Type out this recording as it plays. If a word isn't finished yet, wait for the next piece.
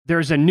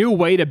There's a new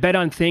way to bet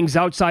on things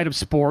outside of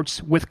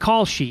sports with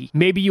Kalshi.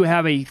 Maybe you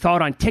have a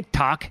thought on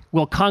TikTok.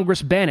 Will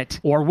Congress ban it?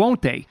 Or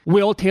won't they?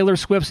 Will Taylor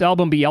Swift's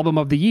album be Album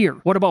of the Year?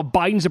 What about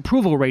Biden's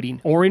approval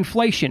rating? Or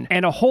inflation?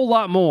 And a whole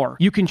lot more.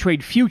 You can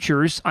trade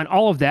futures on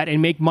all of that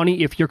and make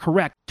money if you're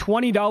correct.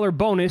 $20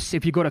 bonus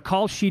if you go to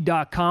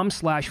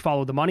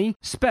kalshi.com/followthemoney,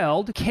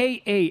 spelled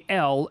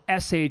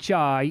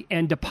KALSHI,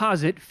 and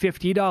deposit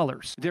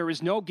 $50. There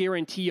is no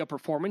guarantee of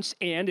performance,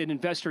 and an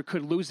investor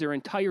could lose their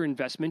entire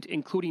investment,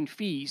 including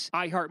fees.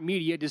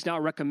 iHeartMedia does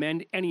not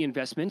recommend any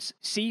investments.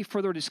 See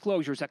further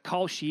disclosures at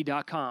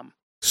kalshi.com.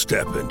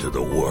 Step into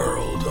the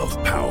world of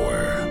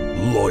power,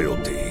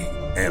 loyalty,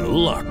 and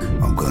luck.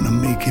 I'm gonna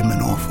make him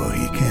an offer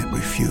he can't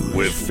refuse.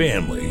 With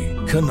family,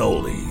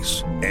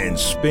 cannolis, and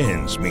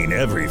spins mean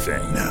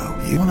everything. Now,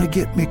 you wanna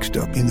get mixed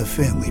up in the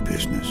family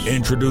business.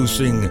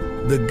 Introducing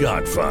The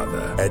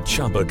Godfather at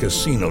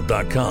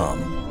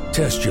ChumbaCasino.com.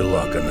 Test your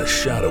luck in the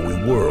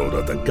shadowy world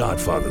of The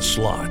Godfather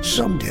slot.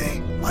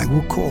 Someday, I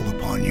will call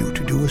upon you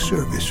to do a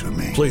service for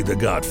me. Play The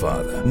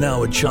Godfather,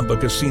 now at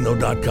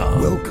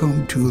ChumbaCasino.com.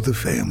 Welcome to the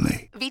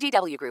family.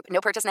 VGW Group. No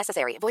purchase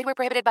necessary. Void where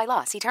prohibited by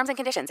law. See terms and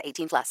conditions.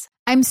 18+.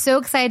 I'm so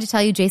excited to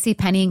tell you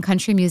JCPenney and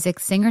country music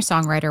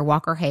singer-songwriter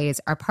Walker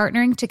Hayes are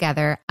partnering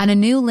together on a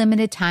new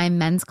limited-time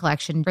men's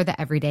collection for the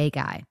everyday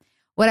guy.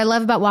 What I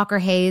love about Walker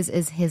Hayes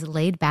is his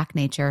laid-back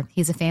nature.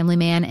 He's a family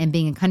man, and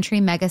being a country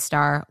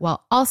megastar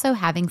while also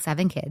having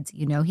 7 kids,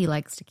 you know he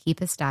likes to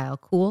keep his style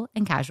cool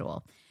and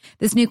casual.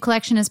 This new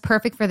collection is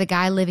perfect for the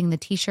guy living the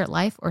t-shirt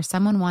life or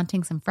someone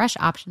wanting some fresh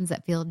options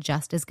that feel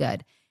just as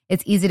good.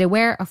 It's easy to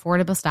wear,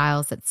 affordable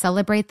styles that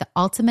celebrate the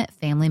ultimate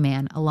family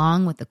man,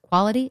 along with the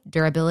quality,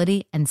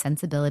 durability, and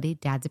sensibility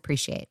dads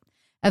appreciate.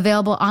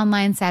 Available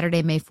online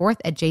Saturday, May 4th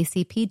at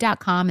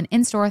jcp.com and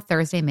in-store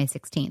Thursday, May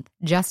 16th.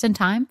 Just in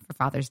time for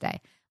Father's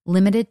Day.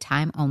 Limited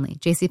time only.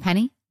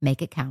 JCPenney,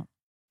 make it count.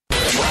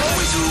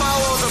 Always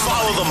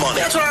follow the money.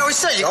 That's what I always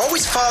say. You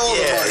always follow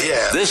the money.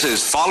 Yeah. This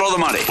is Follow the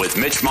Money with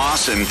Mitch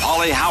Moss and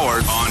Paulie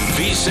Howard on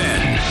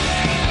VSiN.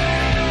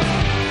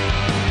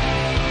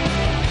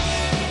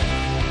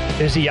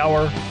 Busy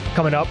hour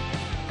coming up.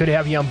 Good to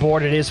have you on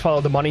board. It is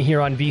Follow the Money here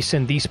on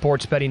VSiN, the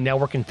Sports Betting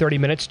Network. In 30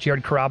 minutes,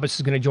 Jared Carabas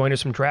is going to join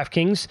us from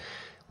DraftKings.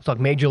 We'll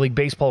talk Major League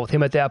Baseball with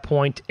him at that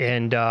point.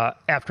 And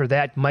after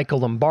that,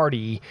 Michael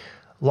Lombardi,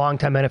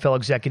 longtime NFL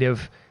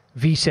executive,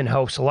 VSiN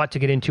host. A lot to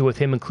get into with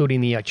him,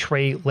 including the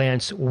Trey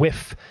Lance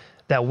whiff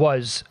that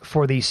was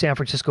for the San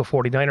Francisco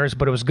 49ers.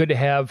 But it was good to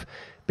have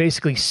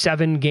basically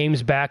 7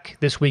 games back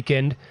this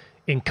weekend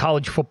in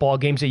college football,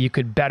 games that you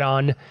could bet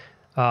on,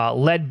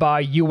 led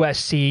by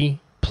USC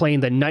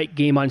playing the night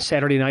game on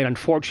Saturday night.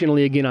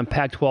 Unfortunately, again, on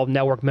Pac-12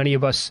 Network, many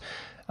of us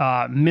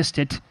missed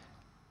it.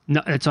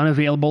 It's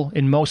unavailable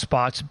in most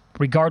spots.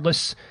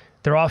 Regardless,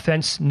 their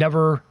offense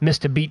never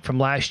missed a beat from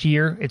last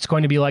year. It's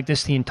going to be like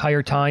this the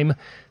entire time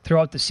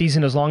throughout the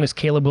season, as long as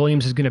Caleb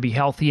Williams is going to be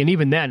healthy. And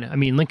even then, I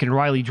mean, Lincoln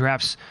Riley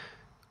drafts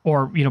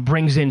or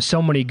brings in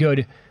so many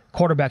good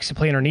quarterbacks to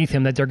play underneath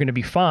him that they're going to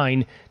be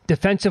fine.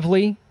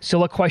 Defensively,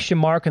 still a question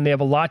mark, and they have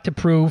a lot to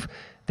prove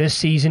this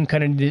season.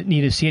 Kind of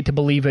need to see it to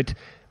believe it.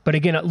 But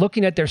again,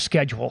 looking at their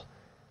schedule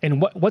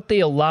and what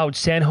they allowed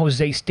San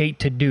Jose State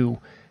to do,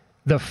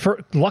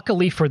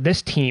 luckily for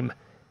this team,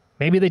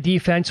 maybe the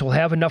defense will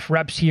have enough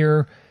reps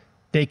here.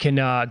 They can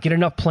get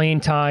enough playing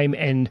time.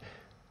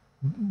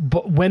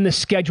 But when the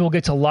schedule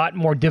gets a lot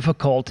more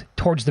difficult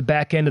towards the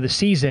back end of the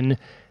season,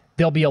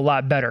 they'll be a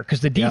lot better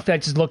because the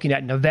defense is looking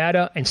at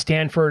Nevada and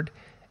Stanford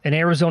and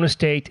Arizona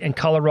State and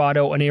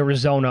Colorado and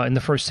Arizona in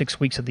the first 6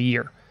 weeks of the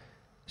year.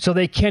 So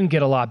they can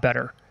get a lot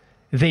better.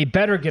 They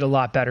better get a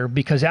lot better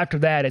because after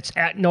that, it's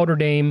at Notre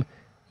Dame,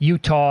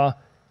 Utah.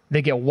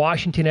 They get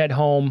Washington at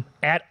home,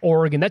 at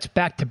Oregon. That's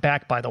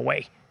back-to-back, by the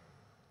way.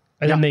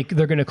 And then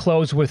they're going to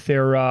close with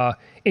their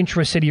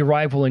intra-city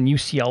rival in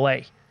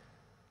UCLA.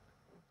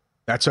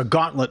 That's a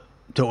gauntlet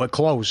to a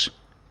close.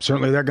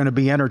 Certainly they're going to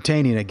be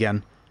entertaining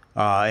again,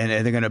 and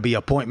they're going to be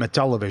appointment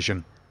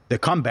television. The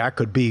comeback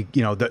could be,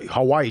 the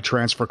Hawaii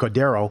transfer,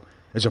 Cordero,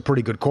 is a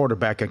pretty good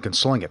quarterback and can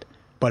sling it.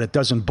 But it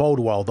doesn't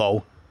bode well,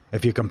 though,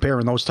 if you're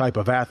comparing those type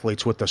of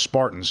athletes with the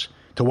Spartans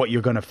to what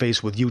you're going to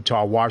face with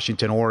Utah,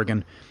 Washington,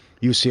 Oregon,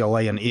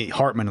 UCLA, and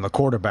Hartman and the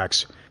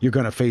quarterbacks you're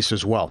going to face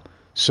as well.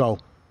 So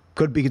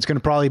it's going to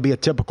probably be a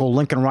typical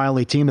Lincoln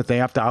Riley team that they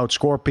have to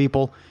outscore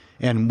people,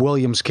 and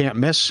Williams can't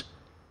miss.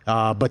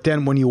 But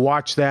then when you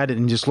watch that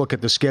and just look at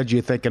the schedule,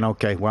 you're thinking,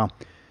 okay, well,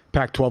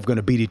 Pac-12 going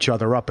to beat each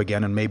other up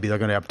again, and maybe they're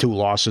going to have 2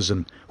 losses,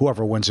 and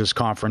whoever wins this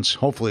conference,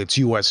 hopefully it's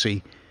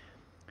USC,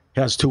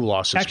 has 2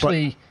 losses.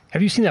 Actually,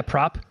 have you seen that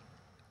prop?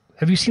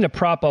 Have you seen a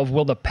prop of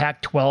will the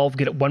Pac-12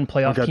 get 1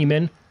 playoff team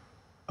in?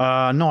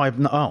 No, I've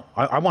not. Oh,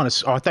 I want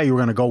to. I thought you were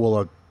going to go. Will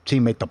a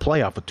team make the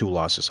playoff with 2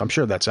 losses? I'm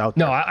sure that's out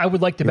there. No, I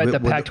would like to bet the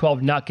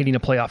Pac-12 not getting a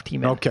playoff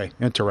team in. Okay,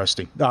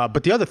 interesting.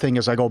 But the other thing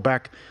is, I go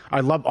back. I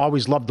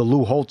always love the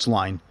Lou Holtz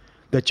line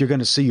that you're going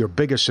to see your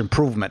biggest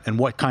improvement in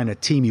what kind of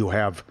team you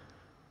have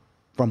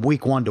from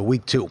week 1 to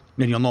week 2.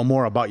 Then you'll know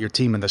more about your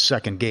team in the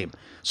second game.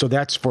 So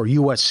that's for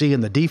USC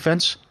in the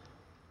defense.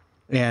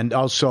 And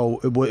also,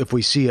 if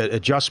we see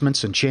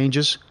adjustments and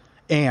changes,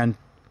 and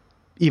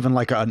even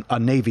like a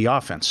Navy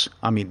offense,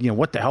 I mean,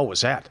 what the hell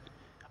was that?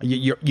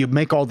 You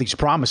make all these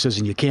promises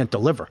and you can't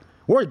deliver.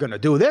 We're going to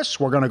do this.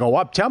 We're going to go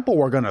up tempo.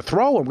 We're going to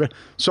throw.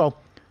 So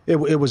it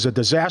was a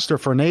disaster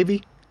for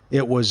Navy.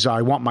 It was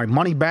I want my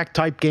money back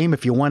type game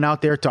if you went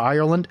out there to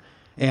Ireland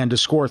and to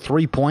score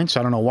 3 points.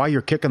 I don't know why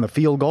you're kicking the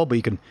field goal, but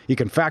you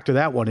can factor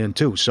that one in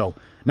too. So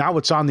now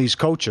it's on these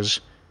coaches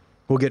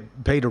who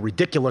get paid a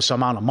ridiculous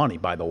amount of money,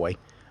 by the way,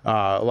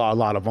 a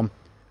lot of them,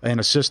 and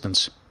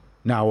assistants.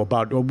 Now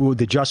about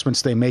the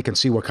adjustments they make and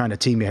see what kind of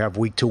team you have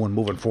week 2 and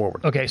moving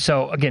forward. Okay,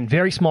 so again,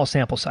 very small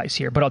sample size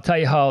here, but I'll tell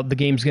you how the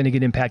game's going to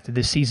get impacted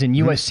this season.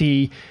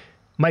 USC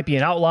might be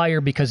an outlier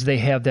because they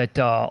have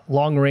that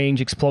long-range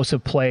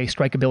explosive play,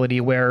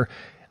 strikeability where,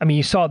 I mean,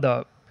 you saw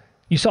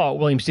what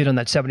Williams did on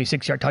that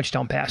 76-yard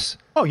touchdown pass.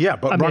 Oh, yeah,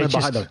 but running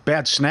behind a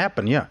bad snap,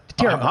 and yeah.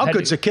 Terrible. How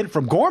good's the kid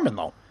from Gorman,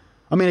 though?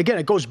 I mean, again,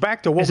 it goes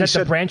back to what we said. Is that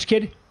the Branch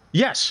kid?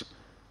 Yes.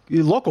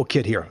 Local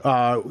kid here.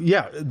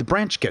 Yeah, the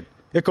Branch kid.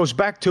 It goes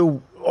back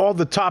to all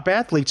the top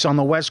athletes on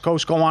the West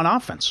Coast go on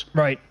offense.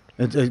 Right.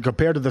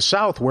 Compared to the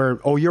South, where,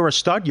 you're a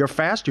stud, you're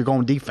fast, you're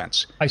going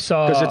defense. I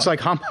saw... Because it's like,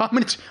 how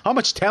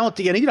much talent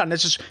do you need on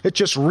this? It's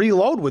just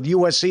reload with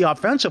USC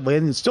offensively,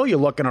 and still you're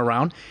looking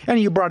around, and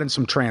you brought in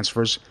some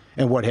transfers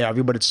and what have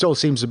you, but it still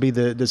seems to be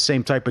the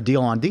same type of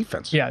deal on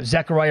defense. Yeah,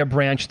 Zachariah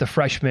Branch, the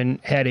freshman,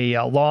 had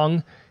a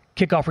long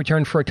kickoff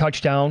return for a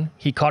touchdown.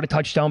 He caught a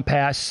touchdown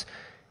pass.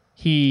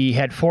 He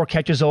had 4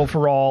 catches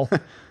overall,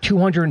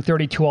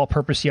 232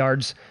 all-purpose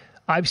yards.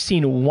 I've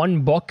seen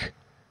one book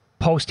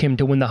post him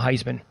to win the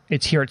Heisman.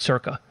 It's here at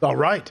Circa. All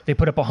right. They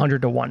put up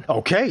 100-1.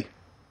 Okay.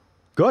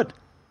 Good.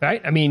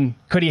 Right? I mean,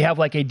 could he have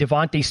like a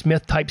Devontae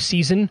Smith type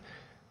season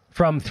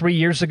from 3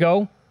 years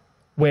ago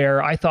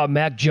where I thought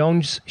Mac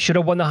Jones should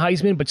have won the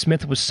Heisman, but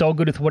Smith was so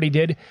good with what he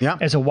did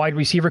as a wide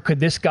receiver? Could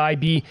this guy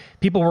be...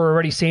 People were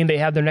already saying they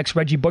have their next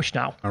Reggie Bush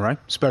now. All right.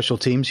 Special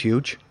teams,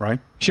 huge, right?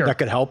 Sure. That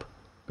could help.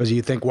 Because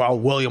you think, well,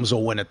 Williams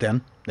will win it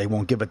then. They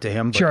won't give it to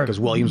him. Sure. Because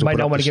Williams might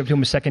not want to give it to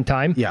him a second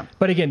time. Yeah.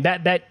 But again,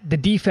 that the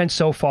defense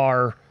so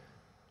far,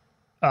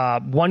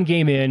 one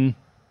game in,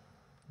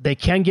 they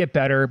can get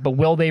better, but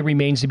will they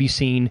remains to be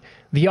seen.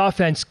 The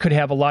offense could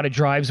have a lot of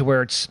drives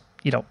where it's,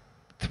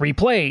 3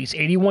 plays,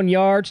 81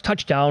 yards,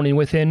 touchdown, and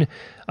within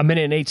a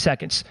minute and 8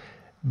 seconds.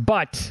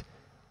 But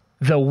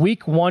the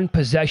week 1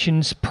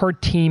 possessions per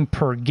team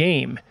per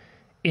game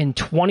in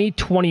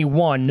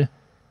 2021,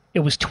 it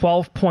was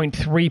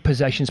 12.3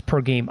 possessions per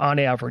game on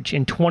average.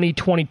 In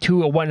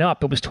 2022, it went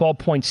up. It was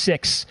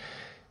 12.6.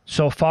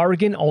 So far,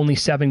 again, only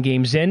 7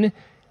 games in.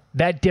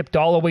 That dipped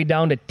all the way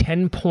down to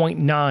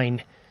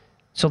 10.9.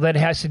 So that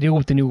has to do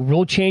with the new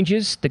rule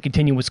changes, the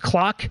continuous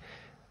clock,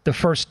 the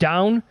first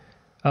down.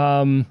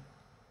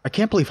 I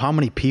can't believe how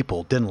many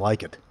people didn't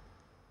like it.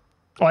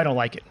 Oh, I don't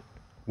like it.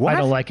 What? I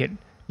don't like it.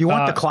 You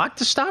want the clock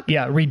to stop?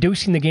 Yeah,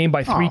 reducing the game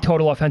by 3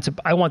 total offensive.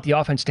 I want the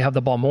offense to have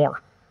the ball more.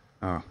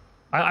 Oh.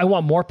 I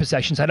want more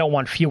possessions. I don't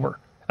want fewer.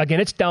 Again,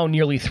 it's down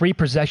nearly 3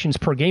 possessions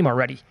per game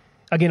already.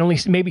 Again, only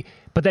maybe,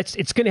 but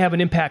it's going to have an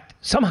impact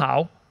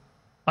somehow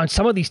on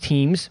some of these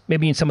teams,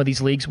 maybe in some of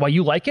these leagues. Why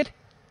you like it?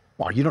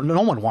 Well,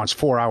 no one wants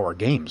 4-hour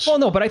games. Well,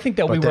 no, but I think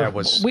that we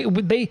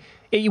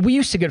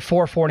used to get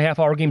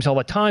 4.5-hour games all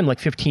the time, like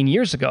 15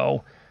 years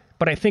ago.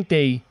 But I think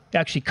they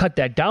actually cut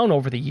that down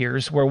over the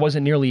years, where it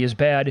wasn't nearly as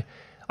bad.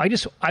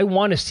 I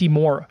want to see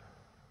more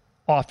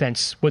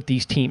offense with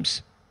these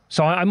teams,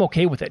 so I'm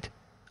okay with it.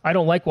 I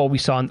don't like what we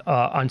saw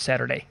on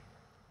Saturday.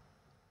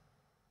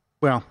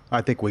 Well,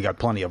 I think we got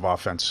plenty of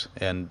offense,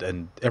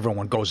 and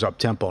everyone goes up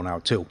tempo now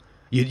too.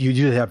 You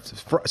did have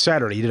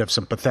Saturday. You did have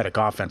some pathetic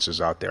offenses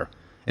out there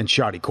and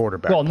shoddy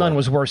quarterback. Well, none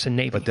was worse than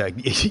Navy.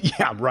 But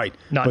yeah, right.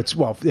 None. But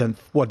didn't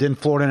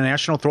Florida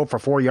International throw for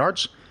 4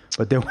 yards?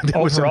 But there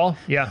overall,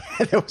 yeah,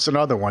 there was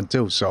another one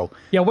too. So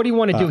yeah, what do you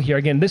want to do here?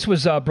 Again, this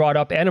was brought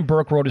up. Adam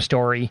Burke wrote a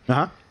story.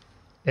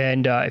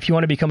 And if you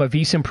want to become a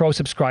VSiN Pro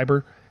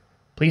subscriber,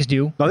 please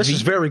do. No, this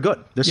is very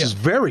good. This is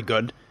very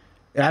good.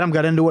 Adam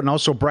got into it, and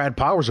also Brad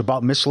Powers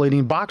about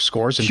misleading box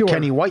scores, and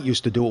Kenny White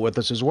used to do it with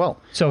us as well.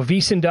 So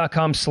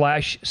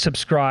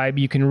vsin.com/subscribe.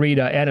 You can read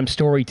Adam's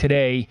story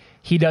today.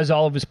 He does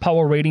all of his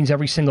power ratings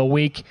every single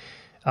week.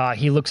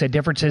 He looks at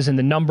differences in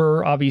the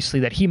number, obviously,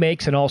 that he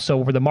makes, and also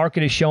where the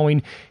market is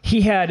showing. He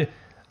had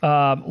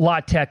La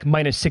Tech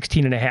minus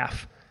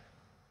 16.5.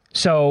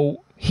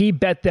 So he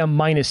bet them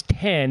minus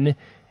 10.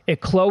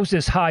 It closed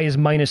as high as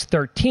minus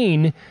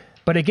 13.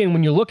 But again,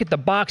 when you look at the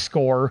box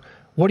score,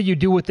 what do you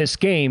do with this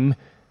game?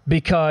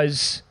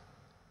 Because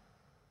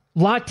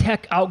La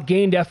Tech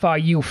outgained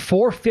FIU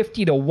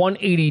 450 to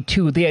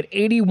 182. They had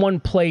 81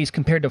 plays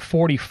compared to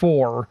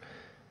 44.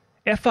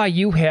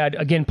 FIU had,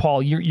 again,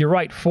 Paul, you're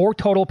right, 4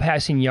 total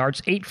passing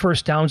yards, 8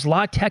 first downs.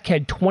 La Tech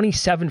had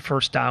 27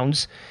 first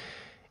downs.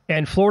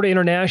 And Florida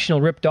International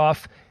ripped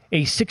off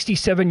a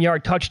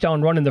 67-yard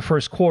touchdown run in the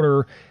first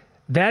quarter.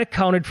 That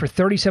accounted for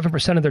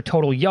 37% of their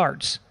total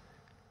yards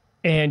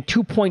and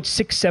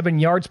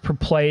 2.67 yards per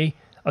play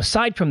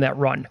aside from that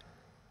run.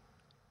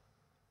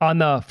 On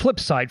the flip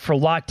side, for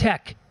La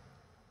Tech,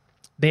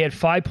 They had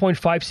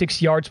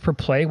 5.56 yards per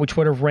play, which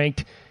would have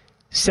ranked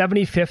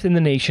 75th in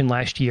the nation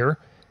last year.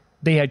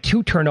 They had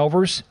 2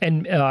 turnovers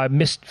and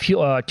missed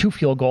 2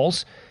 field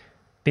goals.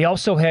 They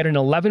also had an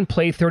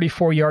 11-play,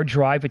 34-yard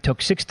drive. It took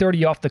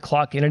 6:30 off the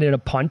clock and ended in a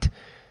punt.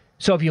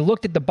 So if you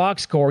looked at the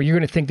box score, you're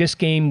going to think this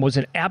game was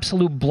an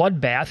absolute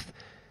bloodbath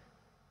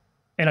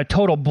and a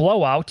total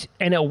blowout,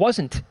 and it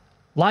wasn't.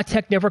 La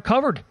Tech never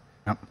covered.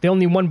 Yep. They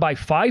only won by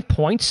 5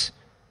 points.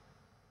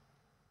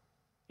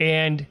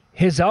 And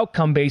his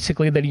outcome,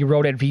 basically, that he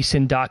wrote at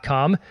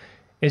vsin.com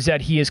is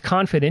that he is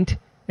confident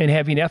in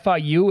having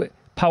FIU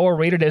power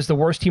rated as the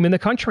worst team in the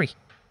country.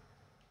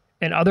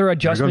 And other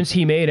adjustments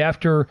he made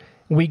after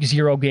week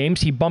 0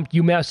 games, he bumped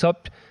UMass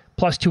up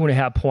plus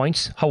 2.5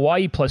 points,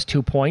 Hawaii plus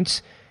 2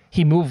 points.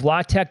 He moved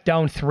La Tech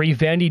down 3,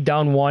 Vandy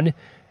down 1,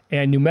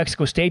 and New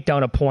Mexico State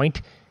down a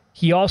point.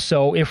 He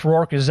also, if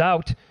Rourke is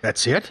out...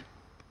 That's it?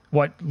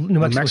 What, New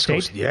Mexico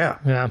State?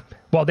 Yeah.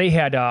 Well, they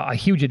had a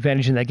huge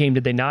advantage in that game,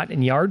 did they not,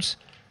 in yards?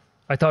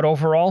 I thought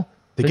overall.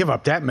 They give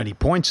up that many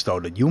points, though,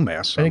 to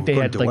UMass. I think they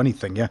couldn't do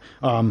anything, yeah.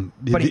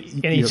 But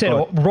he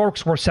said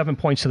Rourke's worth 7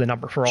 points to the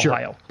number for sure,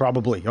 Ohio.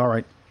 Probably. All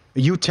right.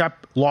 UTEP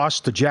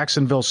lost to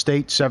Jacksonville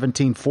State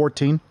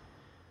 17-14.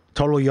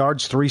 Total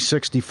yards,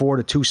 364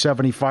 to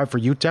 275 for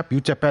UTEP.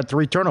 UTEP had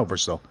 3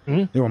 turnovers, though.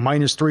 Mm-hmm. They were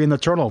 -3 in the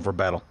turnover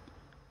battle.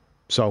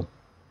 So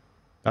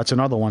that's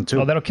another one,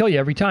 too. Oh, that'll kill you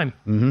every time.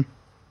 Mm-hmm.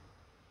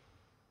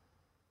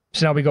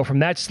 So now we go from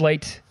that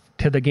slate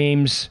to the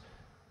games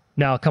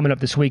now coming up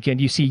this weekend.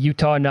 You see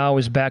Utah now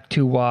is back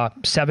to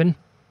 7,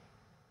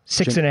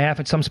 6.5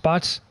 at some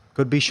spots.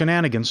 Could be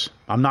shenanigans.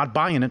 I'm not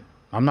buying it.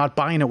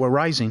 We're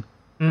rising.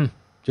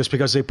 Just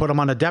because they put them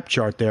on a depth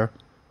chart there.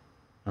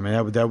 I mean,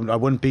 I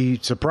wouldn't be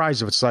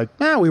surprised if it's like,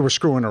 we were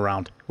screwing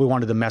around. We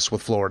wanted to mess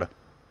with Florida.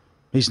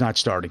 He's not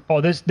starting.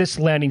 Oh, this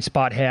landing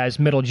spot has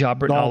middle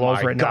job written all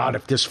over it now. Oh, my God,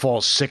 if this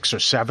falls 6 or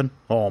 7,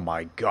 oh,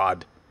 my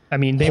God. I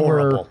mean, they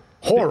were...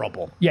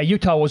 Horrible. Yeah,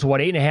 Utah was,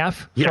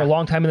 8.5 for a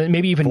long time, and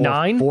maybe even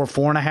 9?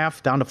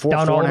 4.5, down to 4,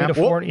 down 4.5. All the way to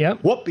 4,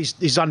 yep. Whoop,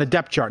 he's on the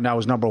depth chart now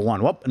as number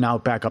 1. Whoop, now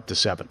back up to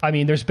 7. I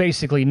mean, there's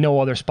basically no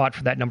other spot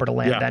for that number to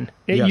land then.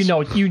 It's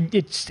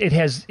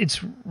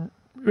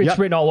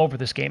written all over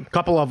this game.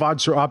 Couple of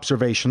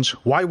observations.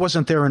 Why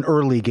wasn't there an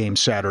early game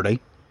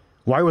Saturday?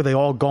 Why were they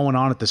all going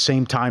on at the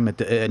same time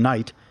at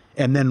night?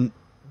 And then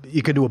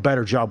you could do a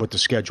better job with the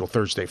schedule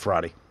Thursday,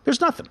 Friday. There's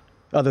nothing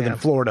other than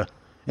Florida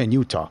and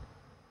Utah.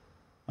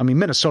 I mean,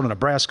 Minnesota,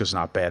 Nebraska's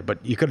not bad, but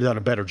you could have done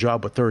a better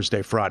job with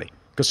Thursday, Friday.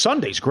 Because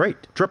Sunday's great.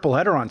 Triple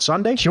header on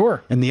Sunday.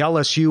 Sure. And the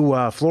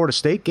LSU Florida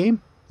State game,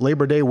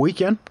 Labor Day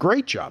weekend,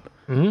 great job.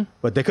 Mm-hmm.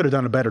 But they could have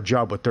done a better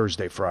job with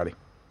Thursday, Friday.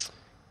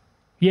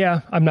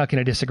 Yeah, I'm not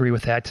going to disagree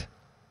with that.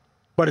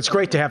 But it's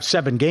great to have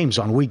 7 games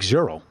on week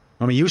 0.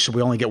 I mean, usually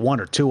we only get 1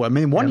 or 2. I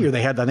mean, one year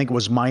they had, I think it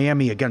was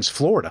Miami against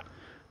Florida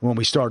when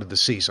we started the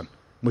season,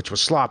 which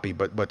was sloppy,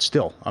 but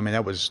still. I mean,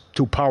 that was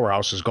 2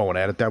 powerhouses going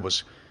at it. That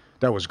was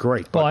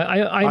great. Well,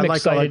 I'm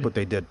excited. I like what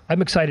they did.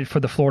 I'm excited for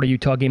the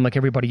Florida-Utah game like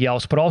everybody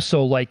else, but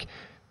also,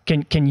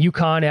 can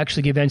UConn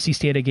actually give NC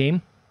State a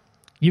game?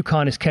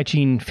 UConn is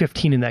catching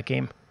 15 in that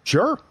game.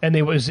 Sure. And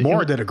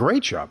Moore did a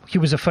great job. He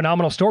was a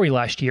phenomenal story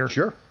last year.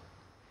 Sure.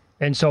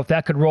 And so if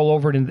that could roll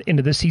over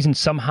into this season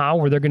somehow,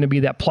 where they're going to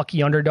be that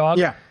plucky underdog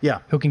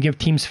who can give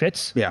teams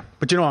fits. Yeah,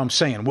 but you know what I'm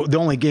saying. The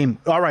only game,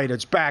 all right,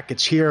 it's back,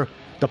 it's here,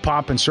 the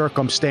pomp and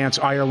circumstance,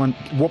 Ireland,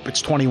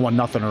 it's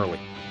 21-0 early.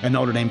 And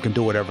Notre Dame can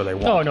do whatever they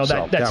want. Oh, no,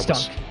 that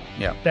stunk.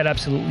 That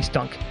absolutely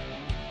stunk.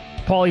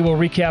 Paulie will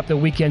recap the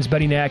weekend's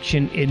betting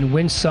action in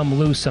Win Some,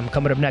 Lose Some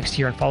coming up next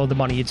here and Follow the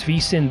Money. It's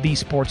VSiN, the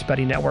Sports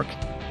Betting Network.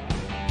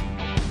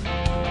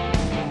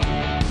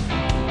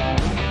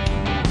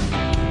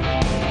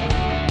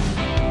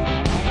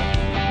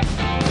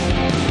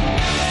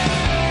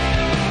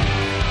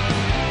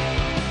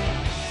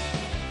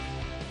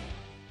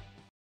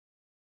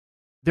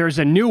 There's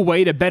a new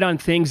way to bet on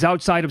things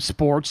outside of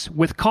sports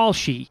with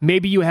Kalshi.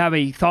 Maybe you have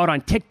a thought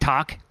on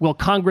TikTok. Will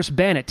Congress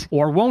ban it?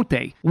 Or won't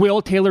they?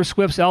 Will Taylor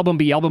Swift's album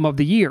be Album of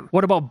the Year?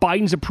 What about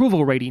Biden's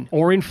approval rating?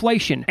 Or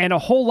inflation? And a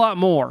whole lot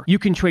more. You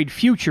can trade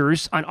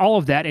futures on all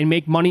of that and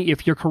make money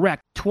if you're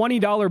correct.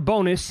 $20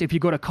 bonus if you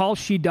go to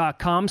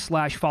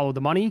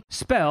kalshi.com/followthemoney,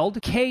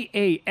 spelled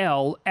KALSHI,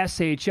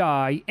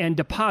 and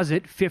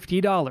deposit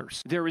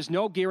 $50. There is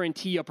no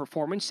guarantee of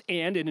performance,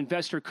 and an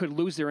investor could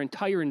lose their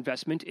entire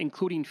investment,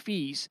 including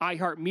fees.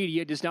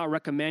 iHeartMedia does not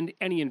recommend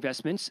any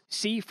investments.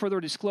 See further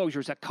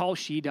disclosures at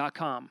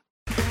kalshi.com.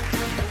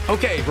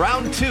 Okay,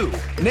 round 2.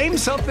 Name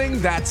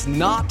something that's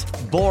not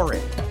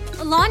boring.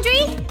 A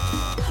laundry?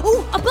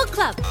 Ooh, a book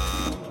club.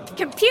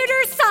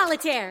 Computer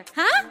solitaire,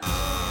 huh?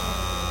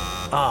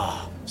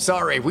 Ah, oh,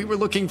 sorry, we were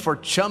looking for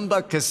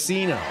Chumba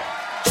Casino.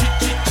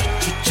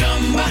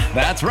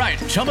 That's right,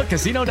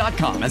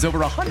 ChumbaCasino.com has over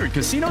 100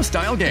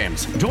 casino-style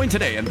games. Join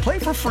today and play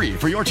for free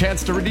for your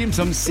chance to redeem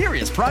some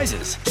serious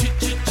prizes.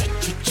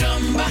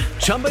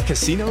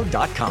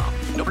 ChumbaCasino.com.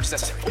 No purchase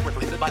necessary. Void where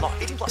prohibited by law.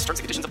 18+ terms and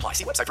conditions apply.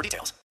 See website for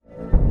details.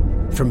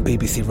 From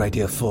BBC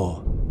Radio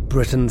 4,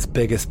 Britain's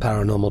biggest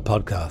paranormal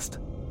podcast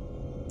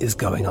is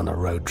going on a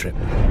road trip.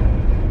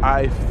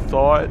 I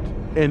thought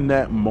in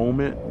that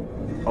moment,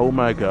 oh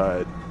my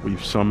God,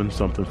 we've summoned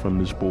something from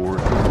this board.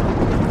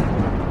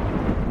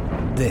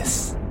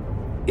 This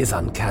is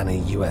Uncanny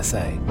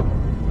USA.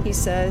 He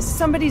says,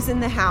 somebody's in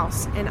the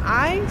house, and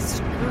I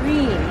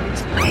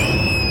screamed.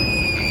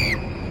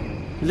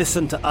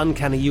 Listen to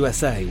Uncanny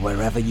USA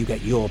wherever you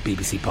get your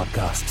BBC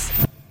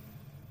podcasts,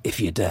 if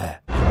you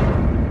dare.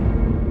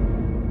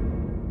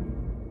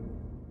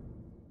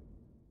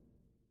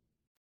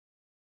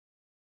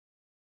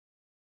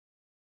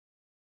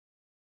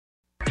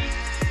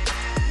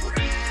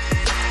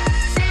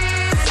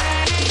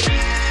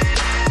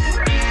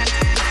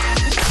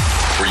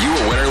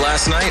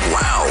 Last night?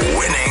 Wow,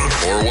 winning.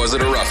 Or was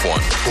it a rough one?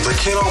 Well, they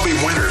can't all be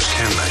winners,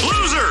 can they?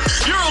 Loser!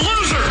 You're a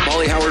loser!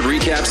 Paulie Howard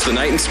recaps the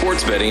night in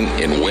sports betting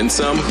in Win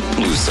Some,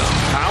 Lose Some.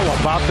 How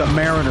about the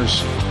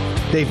Mariners?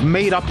 They've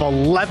made up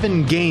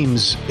 11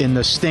 games in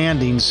the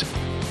standings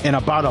in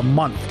about a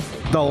month.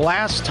 The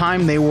last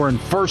time they were in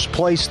first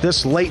place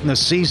this late in the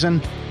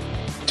season,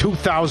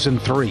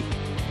 2003.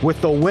 With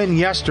the win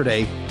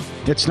yesterday,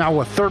 it's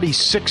now a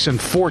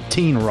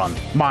 36-14 run.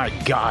 My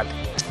God.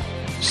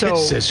 So,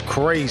 this is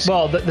crazy.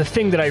 Well, the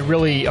thing that I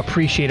really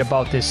appreciate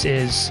about this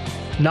is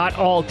not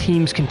all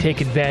teams can take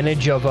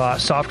advantage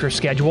of softer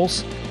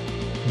schedules.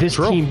 This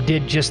team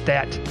did just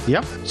that.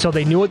 Yep. So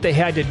they knew what they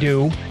had to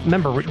do.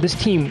 Remember, this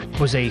team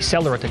was a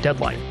seller at the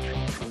deadline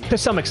to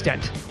some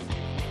extent.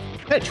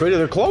 They traded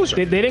their closer.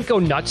 They didn't go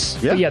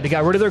nuts. Yeah. But yeah, they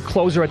got rid of their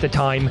closer at the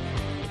time.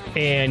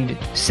 And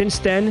since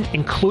then,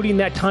 including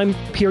that time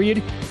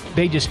period,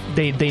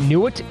 they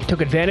knew it,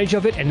 took advantage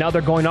of it, and now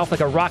they're going off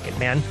like a rocket,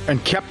 man.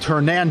 And kept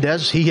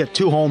Hernandez. He hit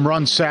 2 home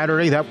runs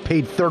Saturday. That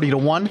paid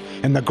 30-1,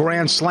 and the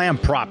Grand Slam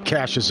prop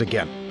cashes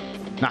again.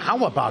 Now,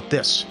 how about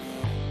this?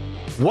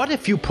 What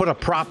if you put a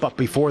prop up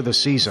before the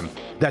season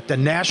that the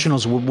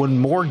Nationals would win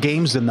more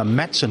games than the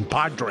Mets and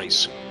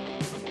Padres?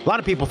 A lot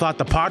of people thought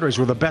the Padres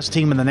were the best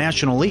team in the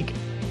National League.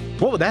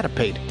 What would that have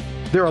paid?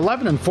 They're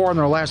 11-4 in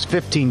their last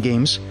 15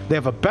 games. They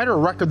have a better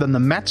record than the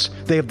Mets.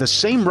 They have the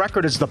same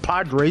record as the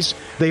Padres.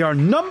 They are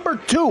number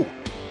 2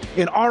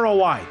 in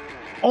ROI,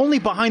 only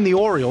behind the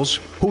Orioles,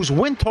 whose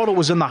win total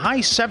was in the high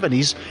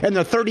 70s, and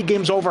they're 30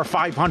 games over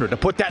 500, to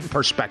put that in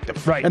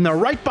perspective. Right. And they're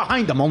right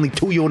behind them, only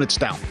 2 units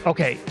down.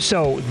 Okay,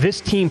 so this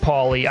team,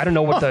 Paulie, I don't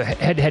know what the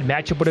head-to-head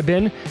matchup would have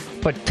been,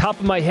 but top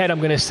of my head, I'm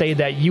going to say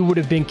that you would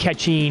have been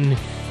catching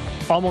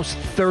almost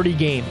 30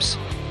 games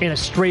in a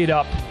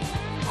straight-up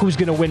who's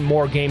going to win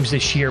more games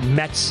this year,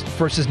 Mets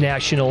versus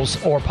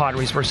Nationals or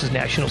Padres versus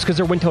Nationals, because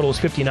their win total is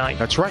 59.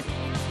 That's right.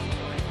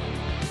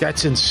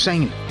 That's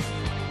insane.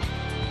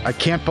 I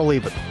can't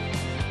believe it.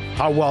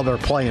 How well they're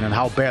playing and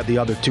how bad the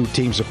other 2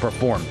 teams have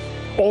performed.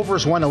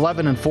 Overs went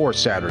 11-4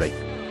 Saturday.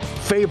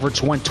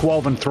 Favorites went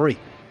 12-3.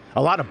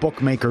 A lot of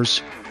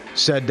bookmakers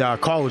said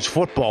college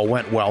football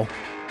went well,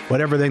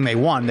 but everything they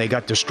won, they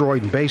got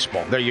destroyed in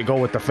baseball. There you go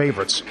with the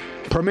favorites.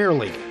 Premier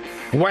League,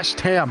 West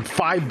Ham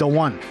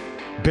 5-1.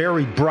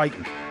 Buried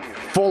Brighton.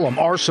 Fulham,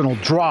 Arsenal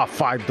draw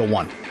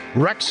 5-1.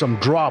 Wrexham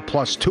draw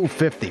plus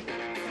 250.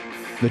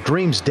 The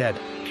dream's dead.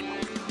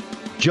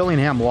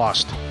 Gillingham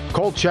lost.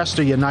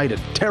 Colchester United,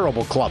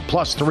 terrible club,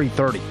 plus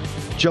 330.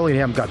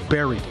 Gillingham got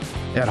buried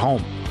at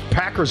home.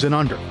 Packers and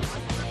under.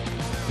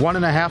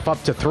 1.5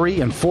 up to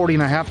 3 and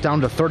 40.5 down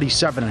to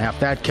 37.5.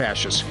 That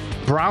cashes.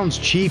 Browns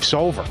Chiefs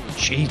over.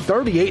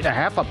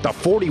 38.5 up to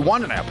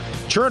 41.5.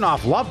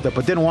 Chernoff loved it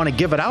but didn't want to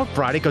give it out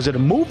Friday because it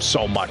had moved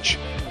so much.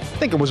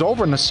 I think it was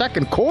over in the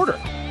second quarter.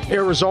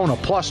 Arizona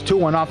plus 2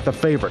 went off the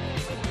favorite.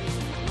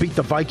 Beat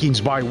the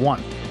Vikings by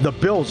 1. The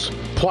Bills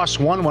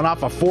plus 1 went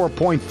off a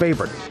 4-point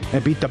favorite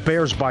and beat the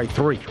Bears by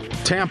 3.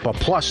 Tampa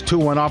plus 2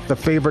 went off the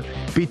favorite,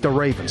 beat the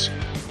Ravens.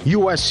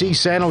 USC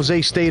San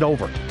Jose State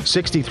over,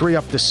 63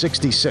 up to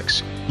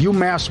 66.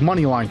 UMass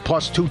moneyline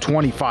plus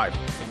 225.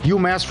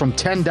 UMass from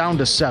 10 down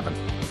to 7.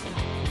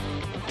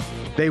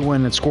 They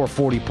win and score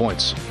 40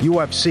 points.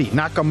 UFC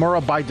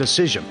Nakamura by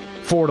decision,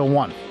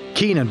 4-1.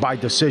 Keenan by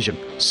decision,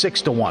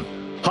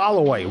 6-1.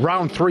 Holloway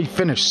round 3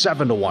 finish,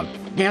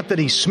 7-1.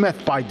 Anthony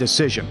Smith by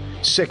decision,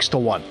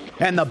 6-1.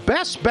 And the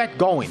best bet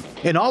going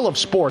in all of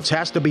sports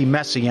has to be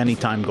Messi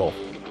anytime goal.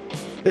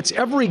 It's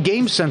every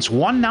game since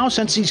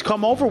since he's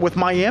come over with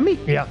Miami.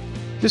 Yeah.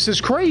 This is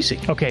crazy.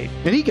 Okay.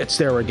 And he gets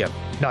there again.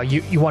 Now,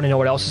 you want to know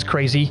what else is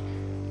crazy?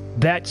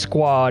 That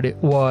squad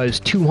was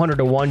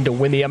 200-1 to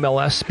win the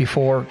MLS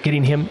before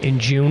getting him in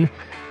June.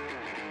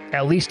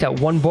 At least at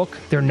one book,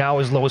 they're now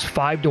as low as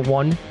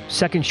 5-1,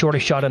 second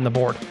shortest shot on the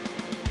board.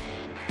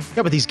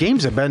 Yeah, but these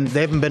games they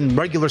haven't been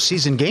regular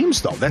season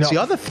games, though. That's the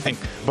other thing.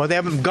 But they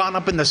haven't gone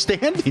up in the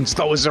standings,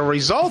 though, as a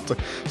result.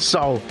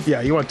 So,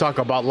 yeah, you want to talk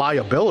about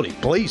liability,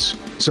 please.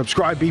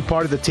 Subscribe, be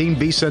part of the team,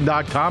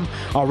 vsin.com.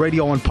 Our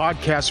radio and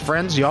podcast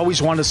friends, you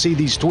always want to see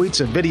these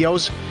tweets and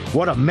videos.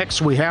 What a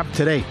mix we have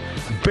today.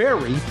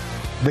 Barry,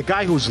 the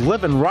guy who's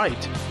living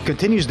right,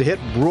 continues to hit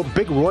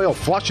big royal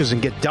flushes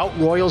and get dealt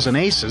royals and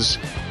aces.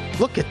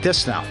 Look at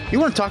this now. You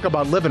want to talk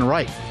about living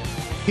right.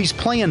 He's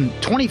playing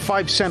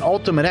 25-cent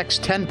Ultimate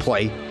X10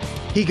 play.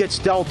 He gets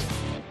dealt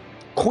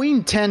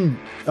Queen 10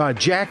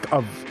 Jack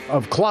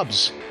of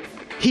clubs.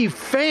 He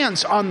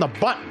fans on the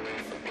button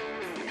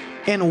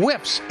and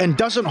whiffs and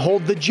doesn't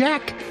hold the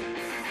jack.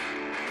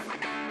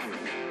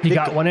 He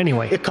got one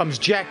anyway. It comes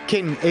Jack,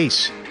 King,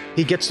 Ace.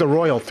 He gets the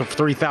Royal for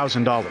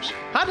 $3,000.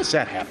 How does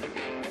that happen?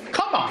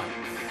 Come on.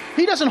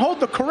 He doesn't hold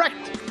the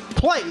correct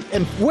play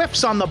and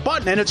whiffs on the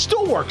button, and it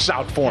still works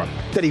out for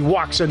him that he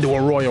walks into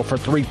a Royal for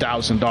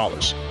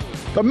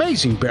 $3,000.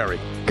 Amazing, Barry.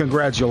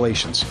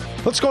 Congratulations.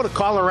 Let's go to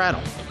Colorado.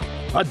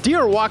 A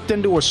deer walked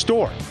into a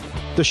store.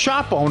 The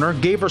shop owner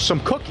gave her some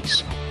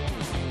cookies.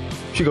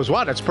 She goes,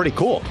 wow, that's pretty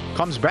cool.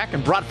 Comes back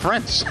and brought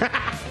friends.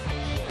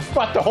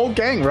 Brought the whole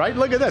gang, right?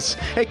 Look at this.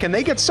 Hey, can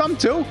they get some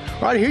too?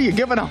 Right here, you're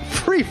giving out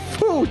free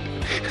food.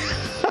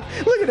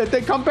 Look at it.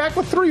 They come back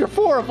with 3 or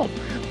 4 of them.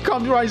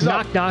 Comes right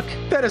up. Knock.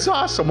 That is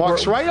awesome.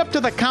 Walks right up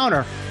to the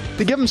counter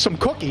to give him some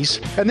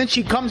cookies, and then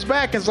she comes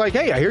back and is like,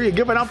 hey, I hear you're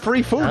giving out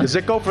free food. Does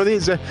it go for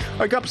these?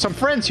 I got some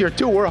friends here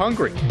too. We're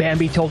hungry.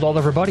 Bambi told all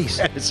of her buddies.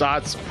 It's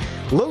awesome.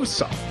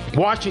 Lose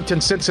Washington,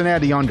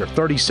 Cincinnati under.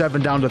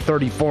 37 down to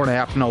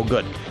 34.5. No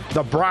good.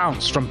 The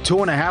Browns from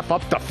 2.5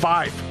 up to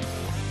 5.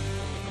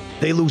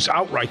 They lose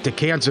outright to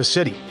Kansas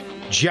City.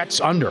 Jets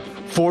under.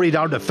 40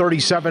 down to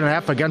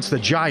 37.5 against the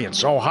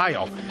Giants.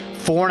 Ohio,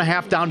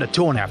 4.5 down to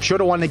 2.5. Should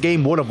have won the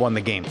game, would have won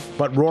the game.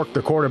 But Rourke,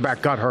 the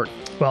quarterback, got hurt.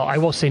 Well, I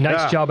will say,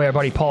 nice job by our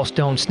buddy Paul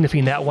Stone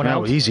sniffing that one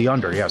out. Easy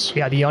under, yes.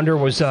 Yeah, the under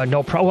was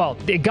no problem. Well,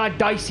 it got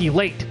dicey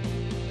late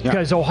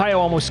because Ohio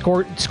almost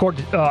scored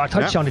a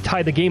touchdown to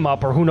tie the game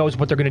up, or who knows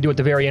what they're going to do at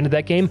the very end of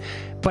that game.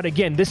 But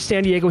again, this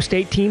San Diego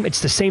State team,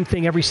 it's the same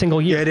thing every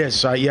single year. It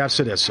is.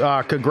 Yes, it is.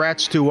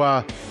 Congrats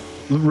to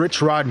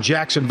Rich Rod and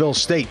Jacksonville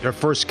State, their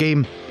first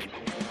game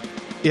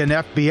in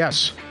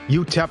FBS.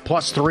 UTEP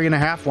plus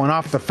 3.5 went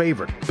off the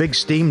favorite. Big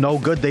Steam, no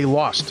good. They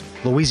lost.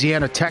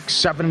 Louisiana Tech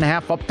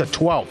 7.5 up to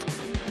 12.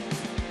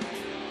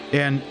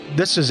 And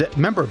this is it.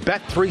 Remember,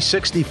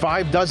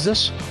 Bet365 does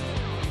this.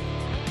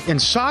 In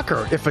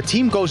soccer, if a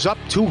team goes up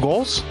 2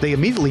 goals, they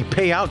immediately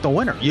pay out the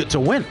winner to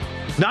win.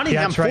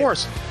 Nottingham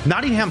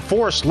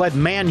Forest led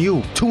Man U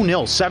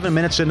 2-0 7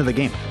 minutes into the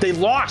game. They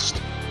lost.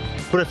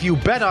 But if you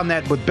bet on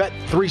that with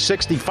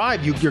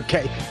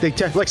Bet365, they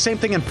like same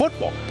thing in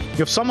football.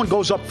 If someone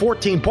goes up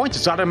 14 points,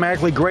 it's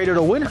automatically graded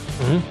a winner.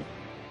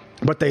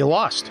 Mm-hmm. But they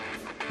lost.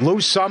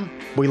 Lose some.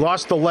 We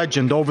lost the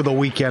legend over the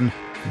weekend.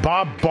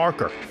 Bob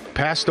Barker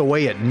passed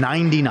away at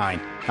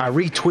 99. I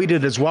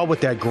retweeted as well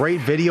with that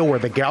great video where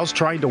the gal's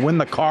trying to win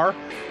the car,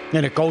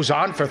 and it goes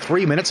on for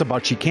 3 minutes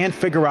about she can't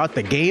figure out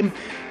the game.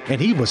 And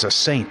he was a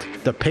saint.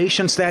 The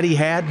patience that he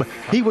had, but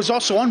he was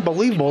also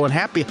unbelievable and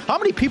happy. How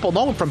many people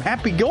know him from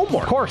Happy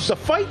Gilmore? Of course. The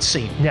fight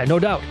scene. Yeah, no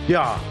doubt.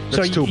 Yeah,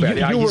 that's too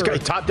bad. He's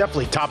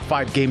definitely top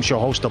 5 game show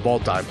host of all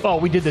time. Oh,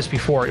 we did this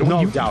before.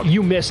 No doubt.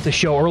 You missed the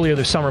show earlier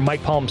this summer.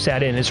 Mike Palm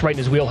sat in. It's right in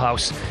his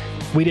wheelhouse.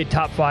 We did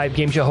top 5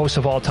 game show hosts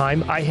of all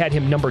time. I had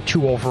him number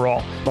 2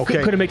 overall.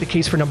 Okay. Couldn't make the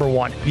case for number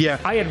 1. Yeah.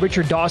 I had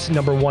Richard Dawson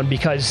number 1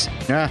 because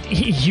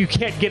you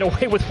can't get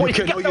away with what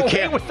you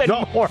can't with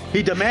anymore. No,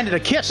 he demanded a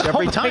kiss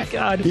every time.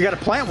 God. You got to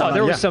plant one.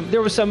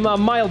 There was some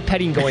mild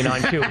petting going on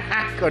too.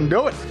 Couldn't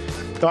do it.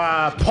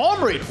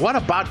 Palm reader. What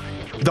about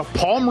the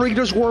palm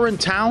readers were in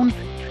town?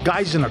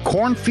 Guys in a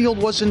cornfield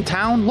was in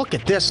town. Look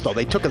at this though.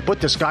 They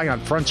put this guy on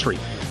Front Street.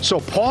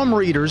 So palm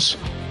readers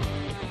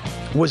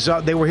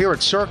they were here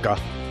at Circa.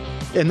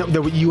 And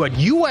you had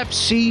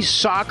UFC,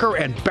 soccer,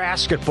 and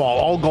basketball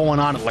all going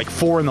on at like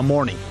 4 in the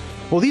morning.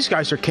 Well, these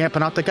guys are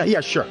camping out the guy. Yeah,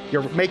 sure.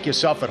 Make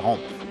yourself at home.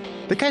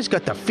 The guy's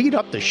got the feet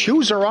up. The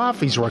shoes are off.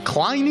 He's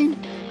reclining.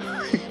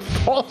 He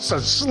falls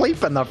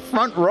asleep in the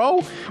front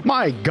row.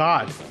 My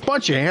God.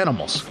 Bunch of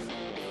animals.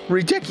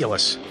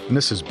 Ridiculous. And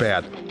this is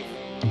bad.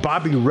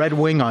 Bobby Red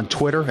Wing on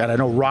Twitter, and I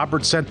know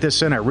Robert sent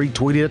this in. I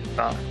retweeted it.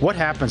 What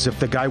happens if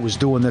the guy was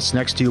doing this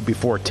next to you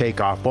before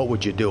takeoff? What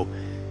would you do?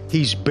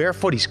 He's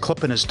barefoot. He's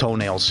clipping his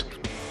toenails.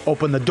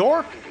 Open the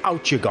door.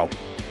 Out you go.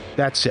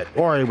 That's it.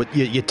 Or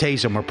you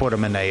tase him or put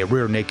him in a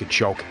rear naked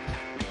choke.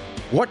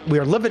 We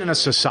are living in a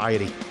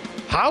society.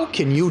 How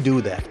can you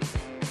do that?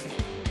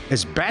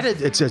 As bad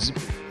as it's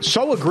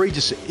so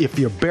egregious if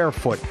you're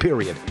barefoot,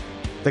 period.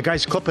 The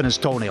guy's clipping his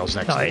toenails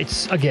next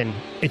to him.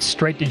 It's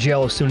straight to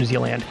jail as soon as you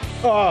land.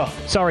 Oh.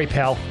 Sorry,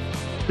 pal.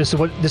 This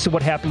is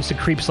what happens to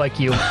creeps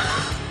like you.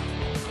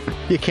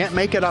 You can't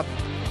make it up.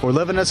 We're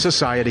living in a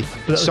society.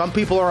 Some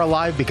people are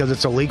alive because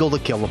it's illegal to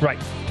kill them. Right.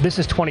 This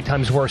is 20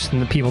 times worse than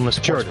the people in the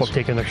sports book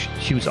taking their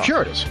shoes off.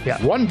 Sure it is.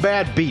 Yeah. One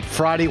bad beat.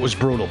 Friday, it was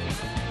brutal.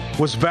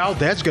 Was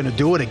Valdez going to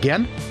do it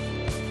again?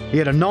 He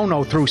had a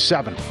no-no through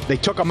 7. They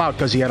took him out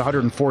because he had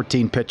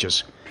 114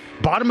 pitches.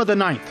 Bottom of the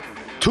 9th.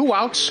 2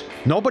 outs,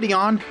 nobody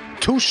on,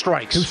 2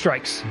 strikes. 2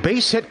 strikes.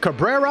 Base hit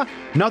Cabrera,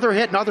 another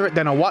hit,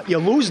 then a what? You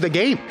lose the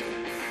game.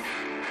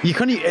 You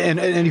couldn't,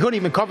 and you couldn't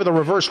even cover the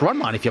reverse run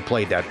line if you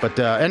played that. But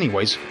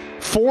anyways,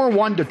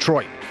 4-1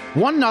 Detroit.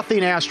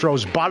 1-0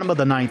 Astros, bottom of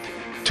the 9th.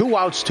 2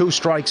 outs, 2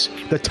 strikes.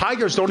 The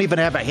Tigers don't even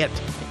have a hit.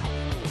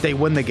 They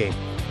win the game.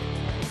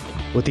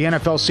 With the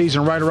NFL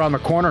season right around the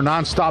corner,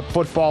 nonstop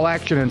football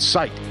action in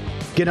sight.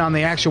 Get on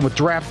the action with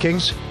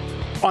DraftKings.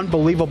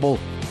 Unbelievable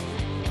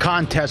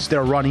contests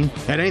they're running,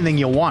 and anything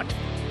you want.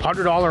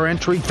 $100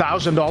 entry,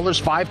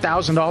 $1,000,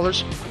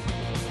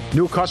 $5,000.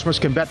 New customers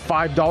can bet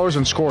 $5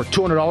 and score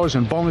 $200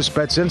 in bonus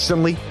bets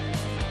instantly.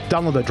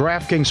 Download the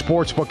DraftKings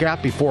Sportsbook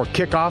app before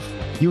kickoff.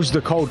 Use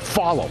the code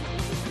FOLLOW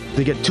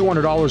to get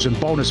 $200 in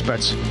bonus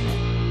bets.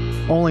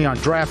 Only on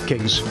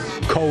DraftKings,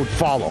 code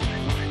FOLLOW.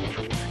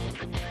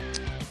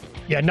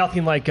 Yeah,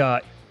 nothing like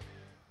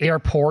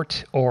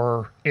airport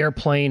or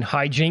airplane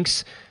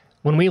hijinks.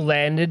 When we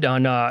landed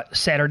on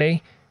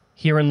Saturday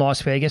here in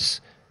Las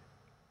Vegas,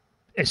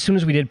 as soon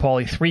as we did,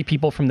 Paulie, 3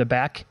 people from the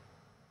back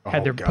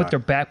had put their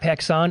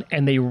backpacks on,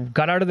 and they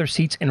got out of their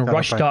seats and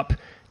rushed up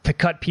to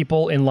cut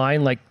people in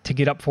line, like to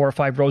get up 4 or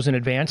 5 rows in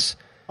advance.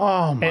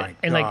 Oh my God!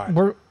 And like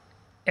we're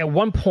at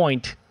one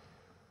point,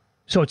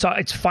 so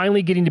it's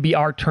finally getting to be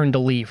our turn to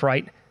leave.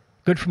 Right?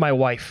 Good for my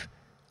wife,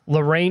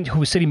 Lorraine, who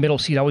was sitting middle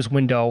seat. I was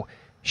window.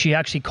 She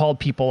actually called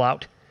people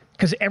out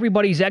because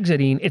everybody's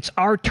exiting. It's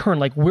our turn.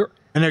 Like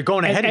and they're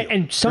going ahead of you.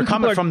 And some they're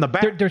coming from the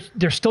back.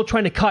 They're still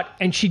trying to cut,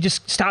 and she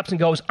just stops and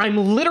goes, "I'm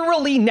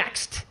literally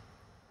next."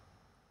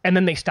 And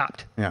then they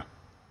stopped. Yeah.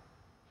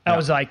 I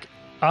was like,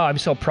 "Oh, I'm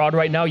so proud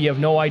right now. You have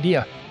no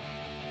idea."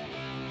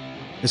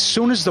 As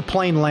soon as the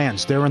plane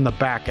lands, they're in the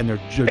back and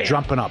they're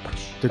jumping up.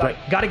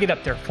 Got to get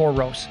up there, 4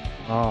 rows.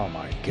 Oh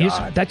my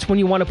God! That's when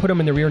you want to put them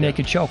in the rear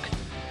naked choke.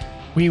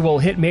 We will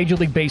hit Major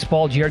League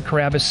Baseball. Jared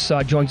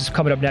Carrabis joins us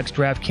coming up next.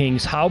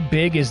 DraftKings. How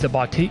big is the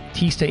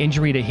Bautista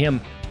injury to him?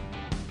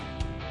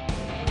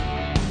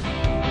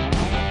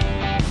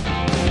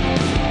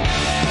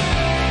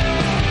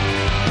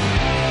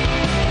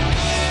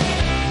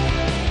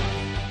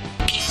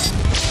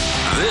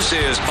 This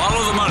is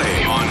Follow the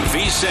Money on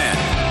VSiN.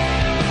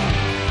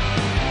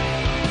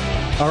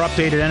 Our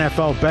updated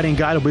NFL betting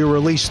guide will be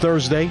released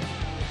Thursday.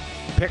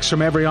 Picks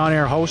from every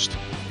on-air host,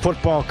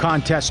 football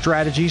contest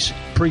strategies,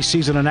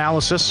 preseason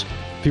analysis.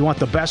 If you want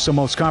the best and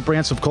most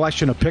comprehensive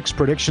collection of picks,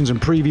 predictions,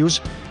 and previews,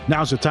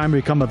 now's the time to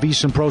become a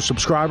VSiN Pro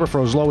subscriber for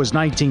as low as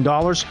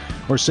 $19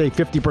 or save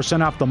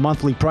 50% off the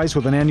monthly price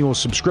with an annual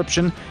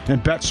subscription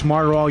and bet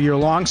smarter all year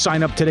long.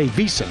 Sign up today,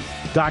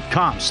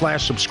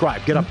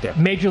 VSiN.com/subscribe. Get up there.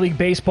 Major League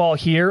Baseball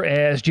here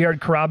as Jared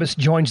Carrabis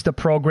joins the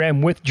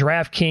program with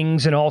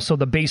DraftKings and also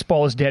the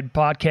Baseball is Dead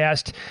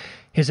podcast.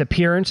 His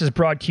appearance is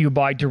brought to you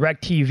by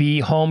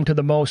DirecTV, home to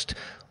the most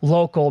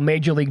local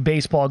Major League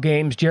Baseball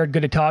games. Jared,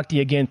 good to talk to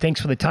you again.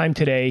 Thanks for the time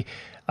today.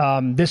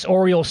 This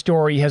Orioles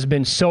story has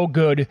been so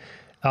good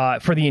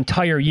for the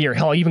entire year.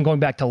 Hell, even going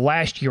back to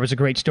last year was a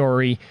great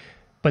story.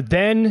 But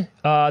then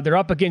they're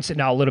up against it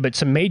now a little bit.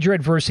 Some major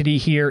adversity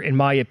here, in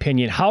my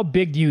opinion. How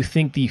big do you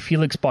think the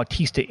Felix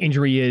Bautista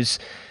injury is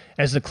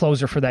as the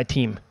closer for that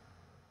team?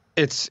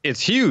 It's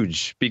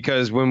huge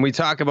because when we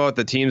talk about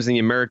the teams in the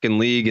American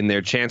League and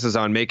their chances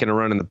on making a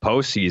run in the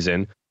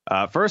postseason,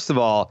 first of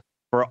all,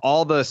 for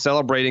all the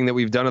celebrating that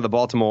we've done of the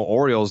Baltimore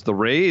Orioles, the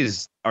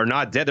Rays are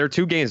not dead. They're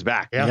 2 games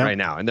back right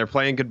now, and they're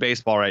playing good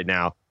baseball right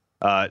now.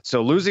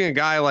 So losing a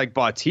guy like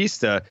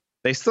Bautista,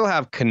 they still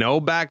have Cano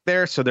back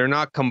there, so they're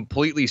not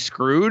completely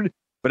screwed.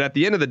 But at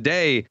the end of the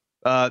day,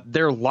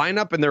 their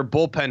lineup and their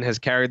bullpen has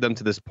carried them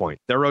to this point.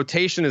 Their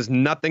rotation is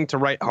nothing to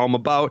write home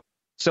about.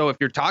 So if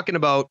you're talking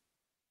about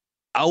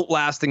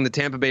outlasting the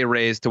Tampa Bay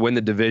Rays to win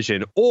the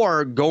division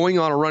or going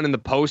on a run in the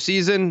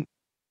postseason,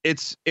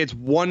 it's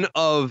one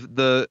of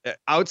the,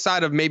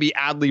 outside of maybe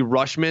Adley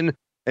Rutschman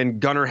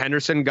and Gunnar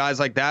Henderson, guys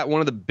like that, one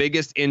of the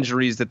biggest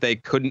injuries that they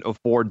couldn't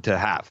afford to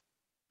have.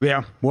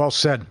 Yeah, well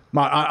said.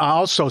 I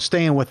also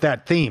staying with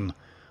that theme,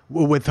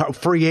 with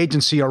free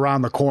agency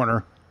around the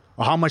corner,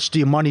 how much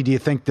money do you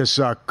think this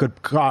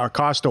could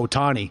cost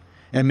Ohtani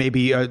and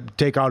maybe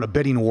take out a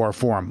bidding war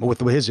for him with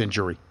his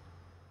injury?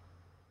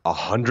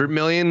 $100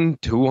 million,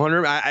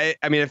 $200. I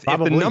mean, if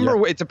the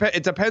number,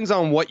 it depends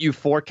on what you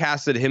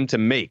forecasted him to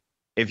make.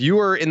 If you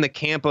were in the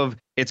camp of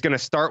it's going to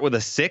start with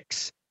a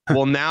 6,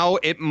 well, now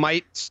it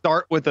might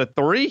start with a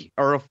 3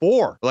 or a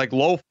 4, like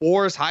low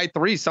 4s, high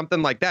 3s,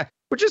 something like that,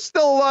 which is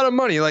still a lot of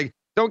money. Like,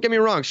 don't get me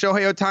wrong,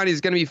 Shohei Ohtani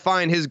is going to be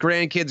fine. His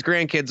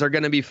grandkids are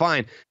going to be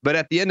fine. But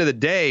at the end of the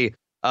day,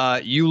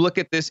 you look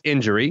at this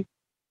injury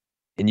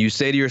and you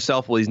say to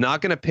yourself, well, he's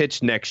not going to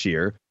pitch next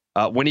year.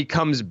 When he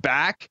comes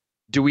back,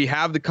 do we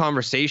have the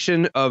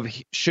conversation of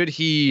should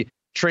he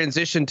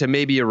transition to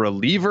maybe a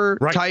reliever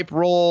type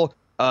role?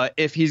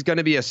 If he's going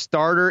to be a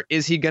starter,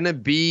 is he going to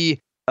be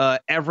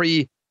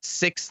every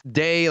 6th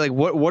day? Like,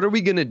 what are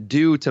we going to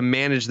do to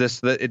manage this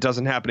so that it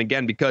doesn't happen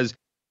again? Because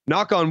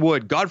knock on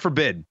wood, God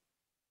forbid,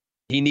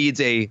 he needs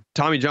a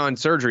Tommy John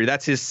surgery.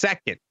 That's his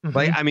second. Mm-hmm.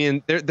 Like, I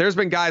mean, there's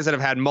been guys that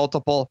have had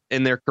multiple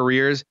in their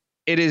careers.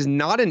 It is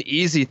not an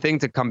easy thing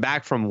to come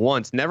back from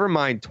once, never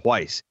mind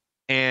twice.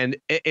 And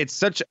it's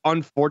such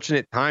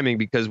unfortunate timing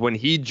because when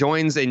he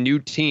joins a new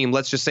team,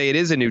 let's just say it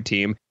is a new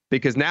team,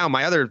 because now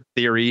my other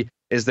theory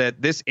is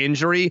that this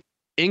injury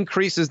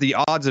increases the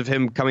odds of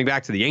him coming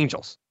back to the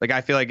Angels. Like,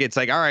 I feel like it's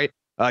like, all right,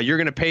 you're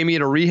going to pay me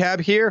to rehab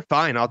here?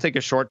 Fine, I'll take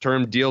a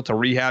short-term deal to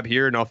rehab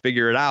here and I'll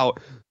figure it out.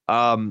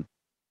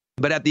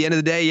 But at the end of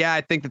the day, yeah,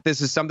 I think that this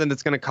is something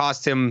that's going to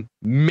cost him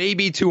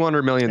maybe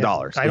 $200 million.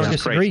 I don't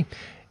disagree.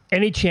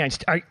 Any chance?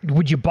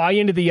 Would you buy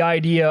into the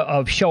idea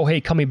of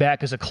Shohei coming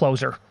back as a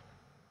closer?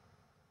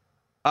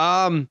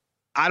 I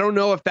don't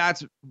know if I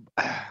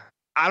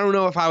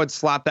would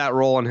slap that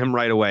role on him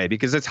right away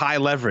because it's high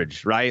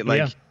leverage, right?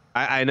 Like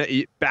I know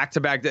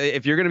back-to-back.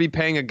 If you're going to be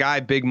paying a guy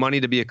big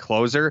money to be a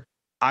closer,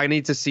 I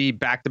need to see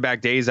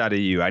back-to-back days out of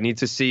you. I need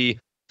to see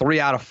 3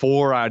 out of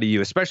 4 out of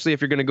you, especially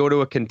if you're going to go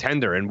to a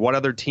contender. And what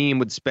other team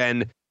would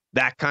spend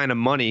that kind of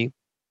money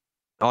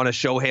on a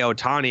Shohei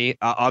Ohtani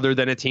other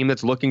than a team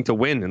that's looking to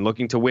win and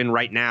looking to win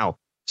right now?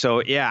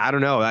 So yeah, I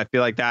don't know. I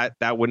feel like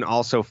that wouldn't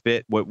also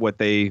fit what would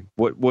be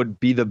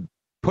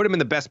put him in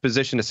the best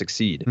position to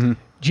succeed. Mm-hmm.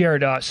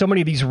 Jared, so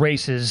many of these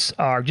races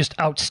are just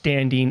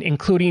outstanding,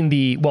 including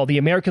the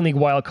American League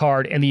Wild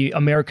Card and the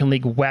American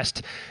League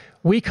West.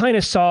 We kind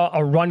of saw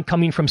a run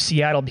coming from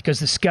Seattle because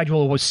the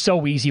schedule was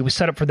so easy. It was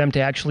set up for them to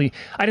actually,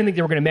 I didn't think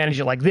they were going to manage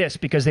it like this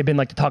because they've been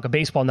like the talk of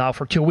baseball now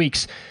for 2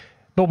 weeks.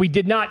 But we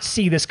did not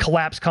see this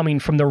collapse coming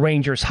from the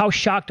Rangers. How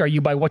shocked are you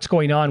by what's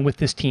going on with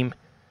this team?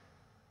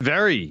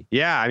 Very.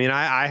 Yeah. I mean,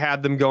 I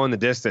had them go in the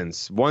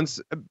distance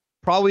once,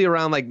 probably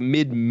around like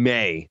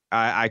mid-May.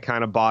 I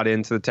kind of bought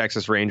into the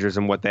Texas Rangers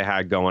and what they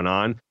had going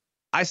on.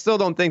 I still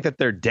don't think that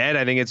they're dead.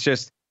 I think it's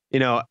just,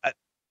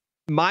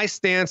 my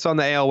stance on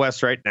the AL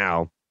West right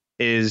now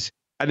is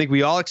I think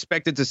we all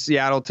expected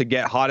Seattle to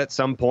get hot at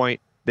some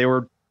point. They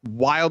were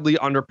wildly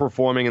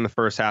underperforming in the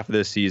first half of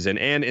this season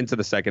and into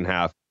the second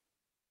half.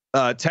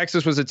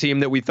 Texas was a team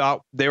that we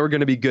thought they were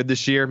going to be good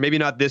this year. Maybe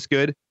not this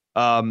good.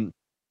 So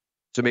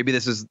maybe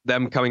this is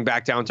them coming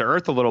back down to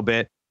earth a little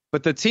bit.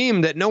 But the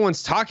team that no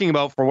one's talking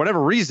about for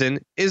whatever reason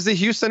is the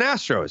Houston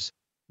Astros.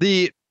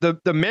 The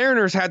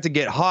Mariners had to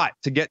get hot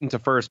to get into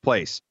first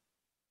place.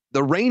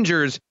 The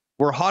Rangers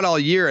were hot all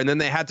year, and then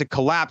they had to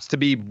collapse to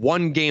be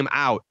 1 game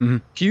out. Mm-hmm.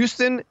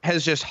 Houston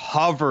has just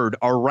hovered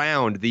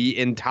around the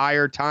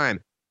entire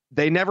time.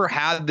 They never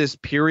had this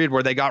period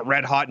where they got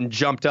red hot and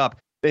jumped up.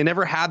 They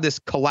never had this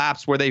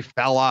collapse where they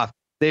fell off.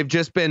 They've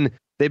been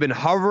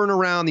hovering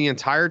around the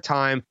entire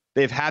time.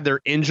 They've had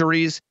their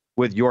injuries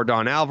with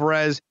Yordan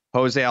Alvarez,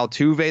 Jose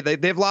Altuve.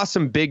 They've lost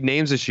some big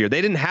names this year.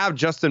 They didn't have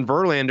Justin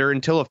Verlander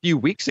until a few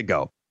weeks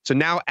ago. So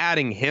now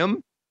adding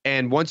him,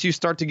 and once you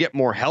start to get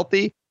more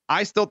healthy,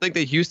 I still think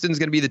that Houston's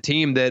going to be the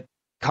team that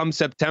come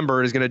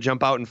September is going to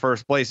jump out in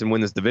first place and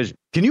win this division.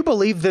 Can you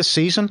believe this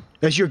season,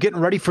 as you're getting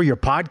ready for your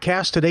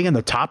podcast today and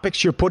the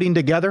topics you're putting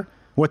together,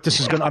 what this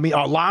is going to, I mean,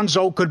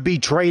 Alonso could be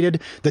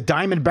traded. The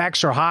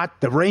Diamondbacks are hot.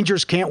 The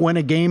Rangers can't win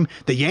a game.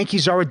 The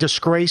Yankees are a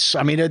disgrace.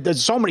 I mean,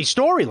 there's so many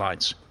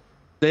storylines.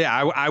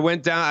 Yeah, I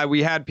went down.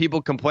 We had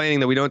people complaining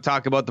that we don't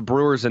talk about the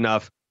Brewers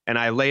enough. And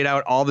I laid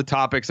out all the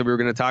topics that we were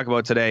going to talk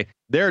about today.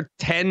 There are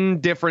 10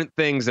 different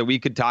things that we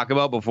could talk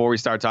about before we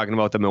start talking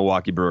about the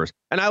Milwaukee Brewers.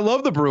 And I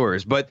love the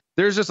Brewers, but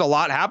there's just a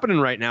lot happening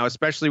right now,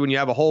 especially when you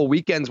have a whole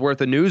weekend's worth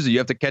of news that you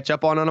have to catch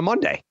up on a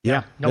Monday.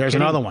 Yeah, there's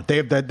another one. They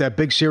have that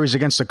big series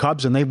against the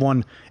Cubs, and they've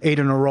won 8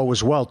 in a row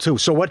as well, too.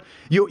 So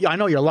I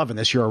know you're loving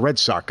this. You're a Red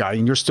Sox guy,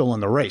 and you're still in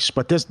the race.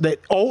 But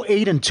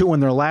 8-2 in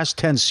their last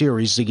 10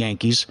 series, the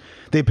Yankees.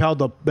 They've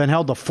been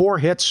held to 4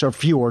 hits or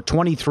fewer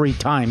 23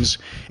 times,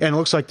 and it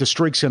looks like the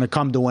streak's going to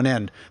come to an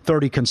end.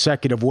 30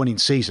 consecutive winning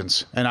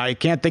seasons, and I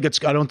don't think it's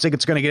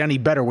going to get any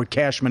better with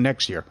Cashman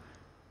next year.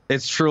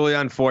 It's truly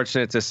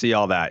unfortunate to see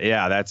all that.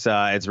 Yeah, that's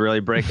it's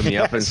really breaking me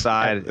up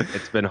inside.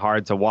 It's been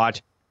hard to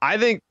watch. I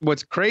think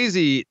what's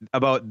crazy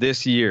about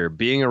this year,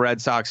 being a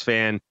Red Sox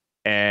fan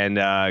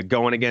and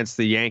going against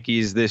the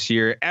Yankees this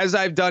year, as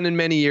I've done in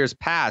many years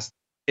past,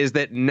 is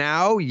that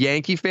now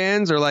Yankee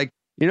fans are like,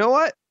 you know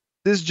what?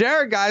 This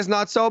Jared guy's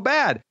not so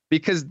bad,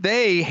 because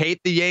they hate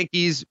the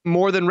Yankees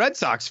more than Red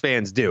Sox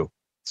fans do.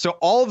 So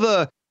all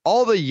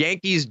the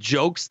Yankees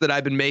jokes that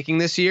I've been making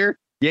this year,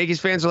 Yankees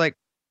fans are like,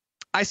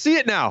 I see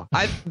it now.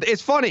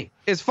 It's funny.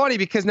 It's funny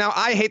because now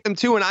I hate them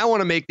too, and I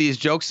want to make these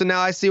jokes, and now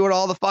I see what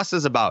all the fuss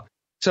is about.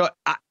 So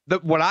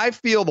what I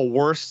feel the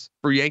worst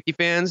for Yankee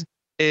fans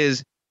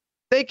is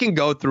they can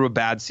go through a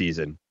bad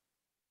season.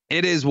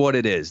 It is what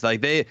it is.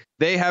 Like they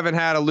haven't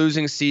had a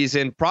losing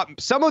season.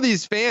 Some of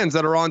these fans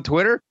that are on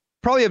Twitter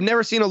probably have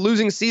never seen a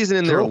losing season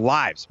in their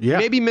lives. Yeah.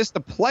 Maybe missed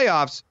the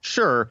playoffs,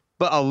 sure,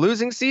 but a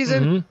losing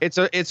season,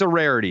 it's a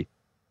rarity.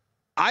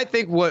 I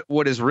think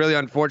what is really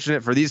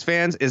unfortunate for these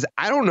fans is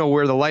I don't know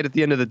where the light at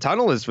the end of the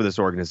tunnel is for this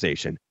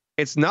organization.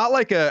 It's not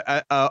like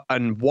a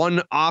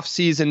one off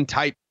season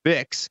type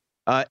fix.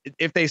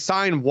 If they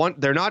sign one,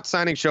 they're not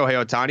signing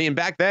Shohei Ohtani. And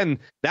back then,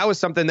 that was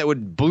something that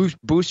would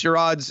boost your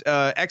odds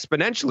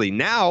exponentially.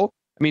 Now,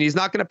 I mean, he's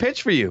not going to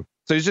pitch for you.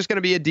 So he's just going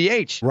to be a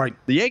DH. Right.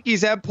 The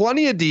Yankees have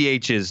plenty of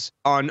DHs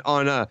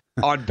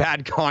on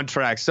bad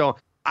contracts. So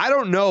I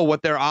don't know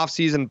what their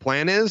offseason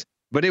plan is,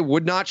 but it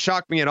would not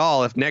shock me at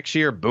all if next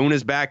year Boone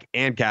is back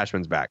and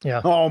Cashman's back.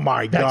 Yeah. Oh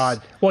my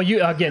God. Well,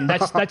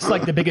 that's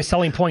like the biggest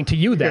selling point to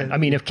you then. I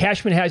mean, if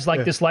Cashman has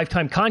like this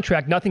lifetime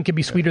contract, nothing could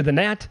be sweeter than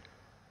that.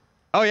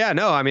 Oh yeah,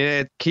 no. I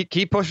mean,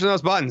 keep pushing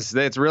those buttons.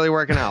 It's really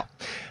working out.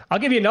 I'll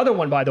give you another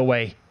one, by the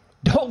way.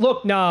 Don't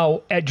look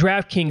now at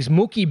DraftKings.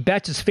 Mookie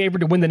Betts is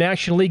favored to win the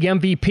National League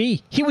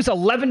MVP. He was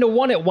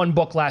 11-1 at one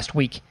book last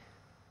week.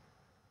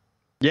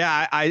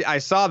 Yeah, I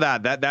saw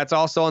that. That's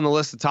also on the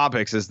list of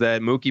topics, is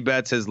that Mookie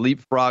Betts has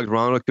leapfrogged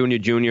Ronald Acuna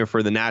Jr.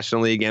 for the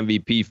National League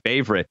MVP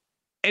favorite.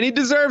 And he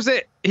deserves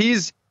it.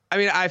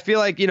 I feel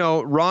like,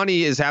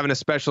 Ronnie is having a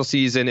special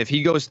season. If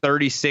he goes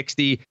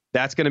 30-60,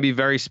 that's going to be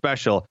very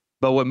special.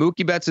 But what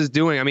Mookie Betts is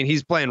doing,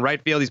 he's playing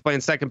right field. He's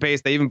playing second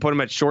base. They even put him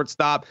at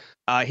shortstop.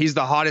 He's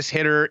the hottest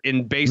hitter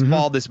in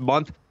baseball this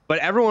month. But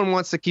everyone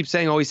wants to keep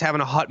saying, oh, he's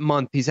having a hot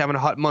month. He's having a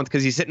hot month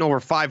because he's hitting over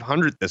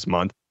 500 this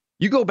month.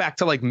 You go back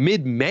to like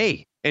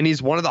mid-May, and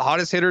he's one of the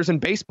hottest hitters in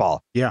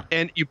baseball. Yeah.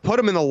 And you put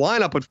him in the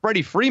lineup with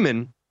Freddie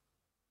Freeman.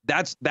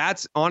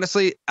 That's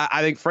honestly,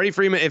 I think Freddie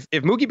Freeman,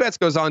 if Mookie Betts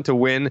goes on to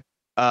win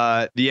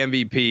the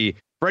MVP,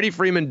 Freddie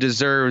Freeman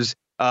deserves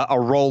a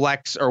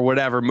Rolex or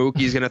whatever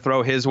Mookie's going to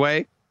throw his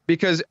way,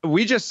 because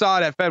we just saw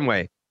it at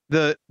Fenway.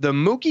 The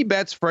Mookie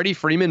Betts Freddie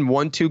Freeman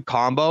 1-2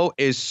 combo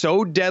is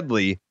so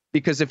deadly,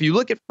 because if you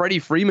look at Freddie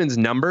Freeman's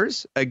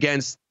numbers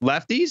against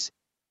lefties,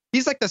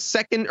 he's like the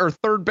second or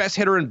third best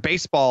hitter in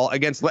baseball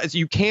against lefties.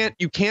 You can't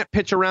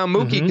pitch around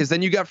Mookie because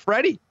then you got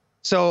Freddie.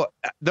 So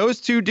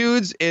those two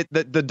dudes,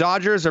 the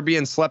Dodgers are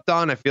being slept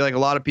on. I feel like a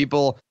lot of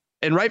people,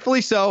 and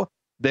rightfully so,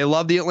 they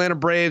love the Atlanta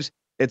Braves.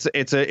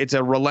 It's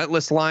a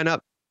relentless lineup,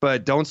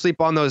 but don't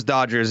sleep on those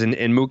Dodgers and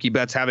Mookie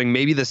Betts having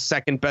maybe the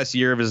second best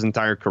year of his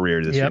entire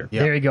career this year.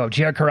 There you go.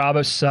 Jared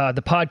Carrabis.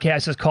 The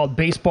podcast is called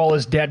Baseball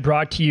is Dead,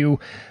 brought to you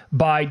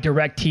by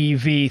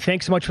DirecTV.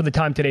 Thanks so much for the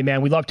time today,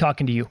 man. We love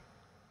talking to you.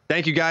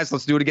 Thank you, guys.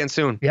 Let's do it again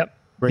soon. Yep.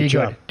 Great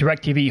job. Good.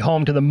 DirecTV,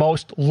 home to the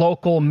most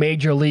local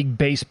Major League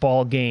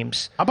Baseball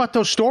games. How about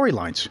those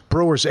storylines?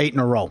 Brewers 8 in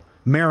a row.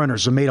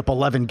 Mariners have made up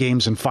 11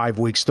 games in 5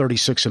 weeks,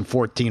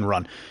 36-14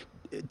 run.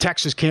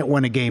 Texas can't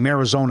win a game.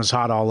 Arizona's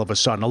hot all of a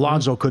sudden.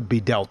 Alonso could be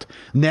dealt.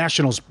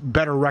 Nationals,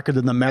 better record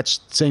than the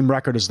Mets, same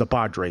record as the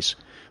Padres.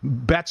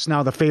 Betts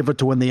now the favorite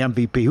to win the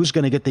MVP. Who's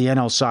going to get the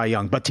NL Cy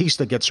Young?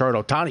 Batista gets hurt.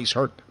 Otani's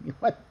hurt.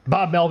 What?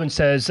 Bob Melvin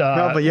says,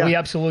 we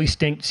absolutely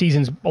stink.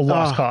 Season's a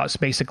lost cause,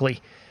 basically.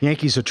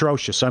 Yankees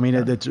atrocious.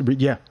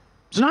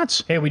 It's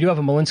nuts. Hey, we do have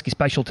a Malinsky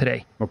special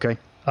today. Okay.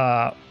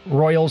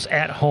 Royals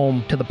at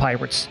home to the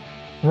Pirates.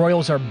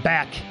 Royals are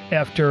back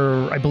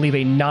after, I believe,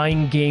 a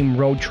 9-game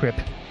road trip,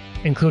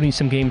 including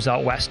some games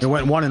out west. It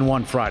went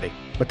 1-1 Friday.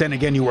 But then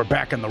again, you were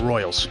back in the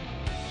Royals.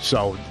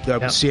 So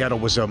Seattle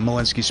was a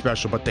Malinsky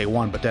special, but they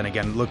won. But then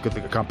again, look at the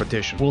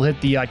competition. We'll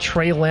hit the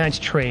Trey Lance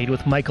trade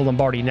with Michael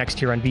Lombardi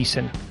next year on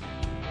VSiN.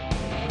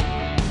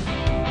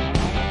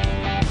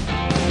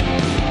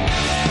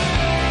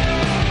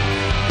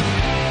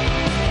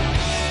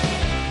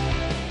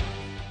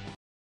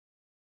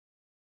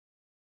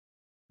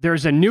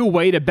 There's a new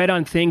way to bet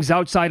on things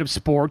outside of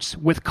sports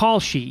with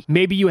Kalshi.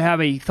 Maybe you have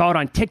a thought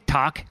on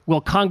TikTok. Will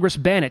Congress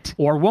ban it?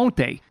 Or won't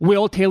they?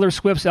 Will Taylor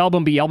Swift's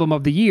album be album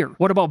of the year?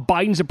 What about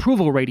Biden's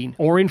approval rating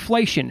or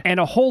inflation? And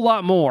a whole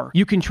lot more.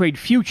 You can trade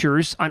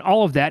futures on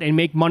all of that and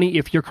make money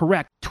if you're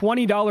correct.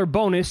 $20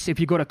 bonus if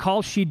you go to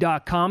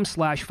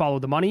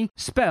kalshi.com/followthemoney,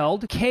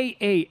 spelled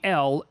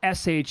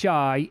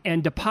KALSHI,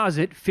 and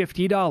deposit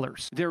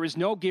 $50. There is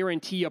no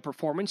guarantee of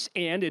performance,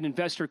 and an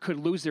investor could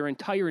lose their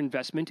entire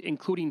investment,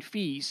 including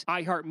fees.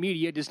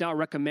 iHeartMedia does not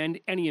recommend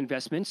any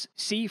investments.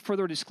 See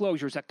further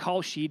disclosures at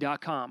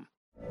kalshi.com.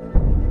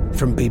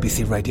 From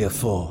BBC Radio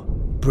 4,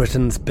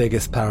 Britain's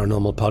biggest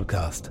paranormal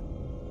podcast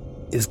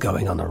is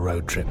going on a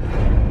road trip.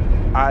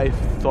 I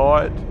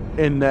thought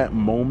in that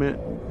moment,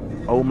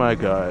 oh my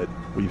God,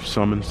 we've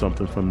summoned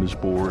something from this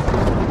board.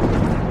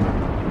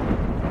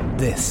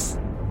 This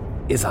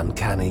is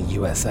Uncanny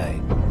USA.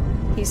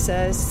 He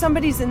says,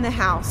 somebody's in the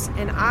house,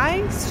 and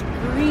I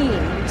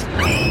screamed.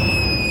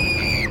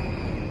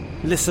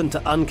 Listen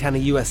to Uncanny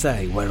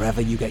USA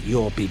wherever you get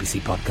your BBC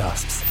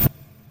podcasts,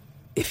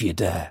 if you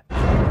dare.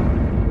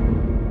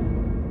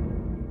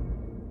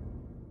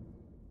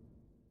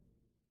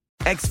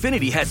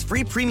 Xfinity has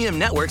free premium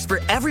networks for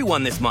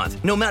everyone this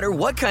month, no matter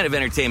what kind of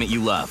entertainment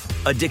you love.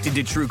 Addicted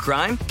to true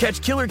crime?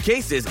 Catch killer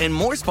cases and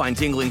more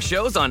spine-tingling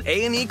shows on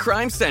A&E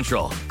Crime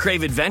Central.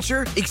 Crave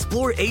adventure?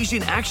 Explore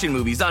Asian action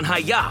movies on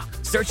Hi-YAH.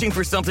 Searching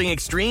for something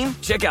extreme?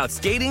 Check out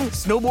skating,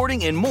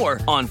 snowboarding, and more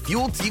on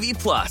Fuel TV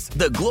Plus,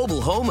 the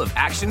global home of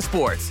action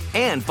sports.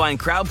 And find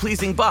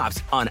crowd-pleasing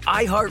bops on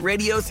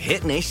iHeartRadio's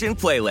Hit Nation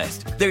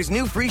playlist. There's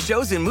new free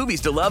shows and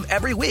movies to love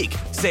every week.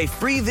 Say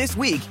free this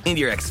week in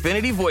your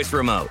Xfinity voice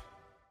remote.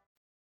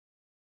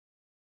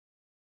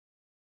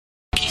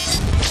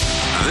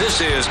 This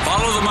is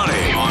Follow the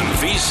Money on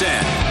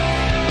VSiN.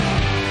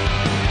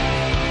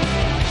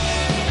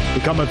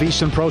 Become a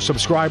VSiN Pro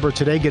subscriber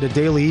today. Get a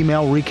daily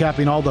email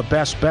recapping all the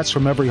best bets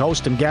from every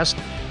host and guest.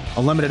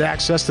 Unlimited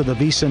access to the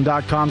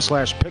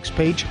VSiN.com/picks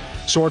page.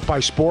 Sort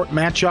by sport,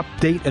 matchup,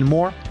 date, and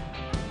more.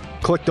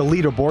 Click the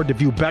leaderboard to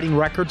view betting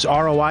records,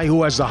 ROI,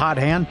 who has the hot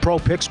hand, pro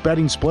picks,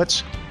 betting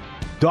splits,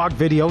 dog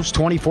videos,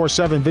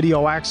 24/7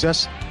 video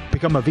access.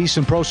 Become a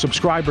VSiN Pro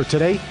subscriber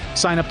today.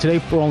 Sign up today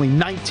for only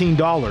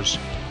 $19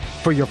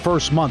 for your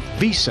first month.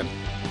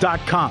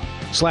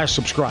 VSiN.com/picks.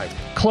 YouTube.com/subscribe.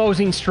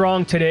 Closing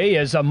strong today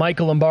as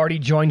Michael Lombardi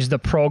joins the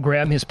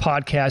program. His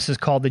podcast is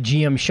called The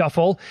GM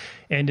Shuffle,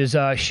 and his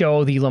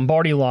show, The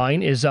Lombardi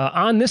Line, is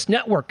on this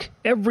network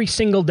every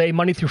single day,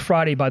 Monday through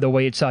Friday, by the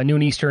way. It's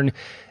noon Eastern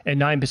and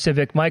 9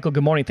 Pacific. Michael,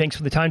 good morning. Thanks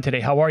for the time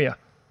today. How are you?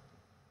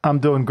 I'm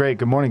doing great.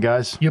 Good morning,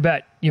 guys. You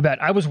bet. You bet.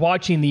 I was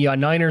watching the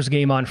Niners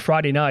game on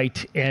Friday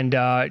night, and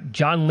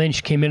John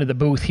Lynch came into the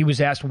booth. He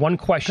was asked one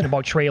question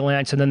about Trey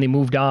Lance, and then they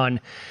moved on.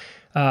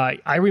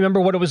 I remember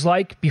what it was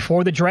like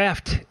before the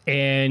draft,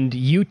 and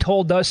you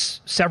told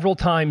us several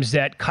times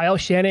that Kyle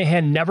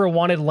Shanahan never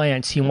wanted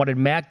Lance. He wanted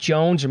Mac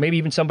Jones or maybe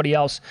even somebody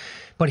else,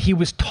 but he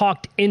was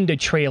talked into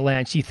Trey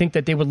Lance. Do you think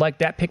that they would like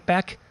that pick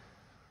back?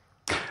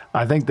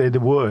 I think they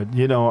would.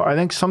 You know, I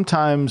think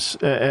sometimes,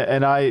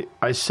 and I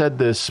said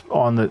this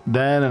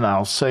then, and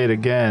I'll say it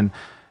again,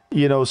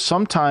 you know,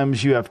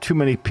 sometimes you have too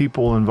many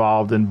people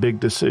involved in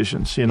big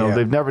decisions. You know,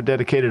 They've never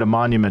dedicated a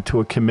monument to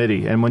a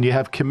committee. And when you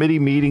have committee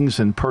meetings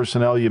and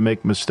personnel, you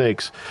make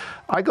mistakes.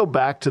 I go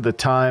back to the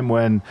time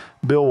when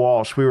Bill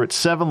Walsh, we were at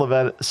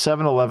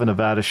 711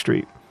 Nevada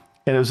Street.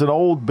 And it was an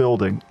old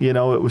building. You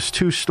know, it was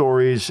 2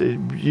 stories.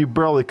 You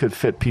barely could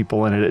fit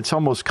people in it. It's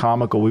almost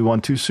comical. We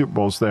won 2 Super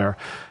Bowls there.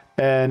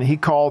 And he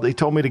told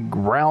me to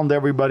round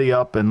everybody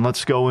up and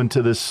let's go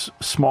into this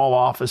small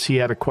office. He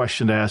had a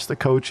question to ask the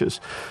coaches.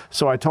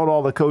 So I told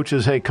all the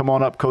coaches, hey, come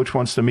on up. Coach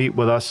wants to meet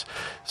with us.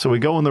 So we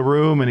go in the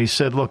room and he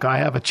said, look, I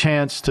have a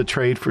chance to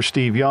trade for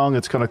Steve Young.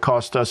 It's going to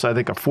cost us, I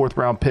think, a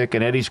 4th-round pick,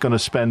 and Eddie's going to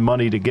spend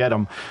money to get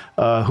him.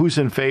 Who's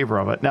in favor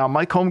of it? Now,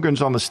 Mike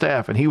Holmgren's on the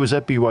staff, and he was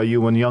at BYU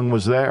when Young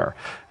was there.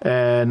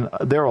 And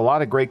there are a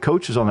lot of great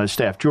coaches on that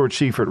staff. George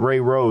Seifert, Ray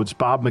Rhodes,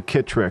 Bob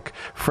McKittrick,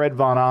 Fred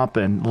Von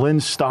Oppen, Lynn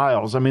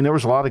Stiles. I mean, there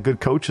was a lot of good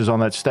coaches on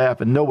that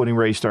staff, and nobody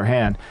raised their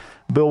hand.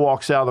 Bill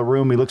walks out of the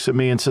room. He looks at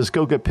me and says,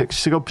 go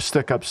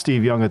stick up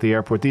Steve Young at the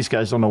airport. These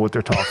guys don't know what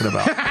they're talking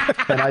about.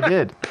 And I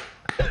did.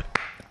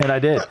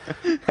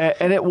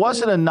 And it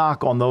wasn't a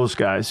knock on those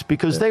guys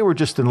because they were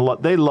just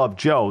they loved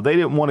Joe. They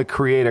didn't want to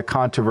create a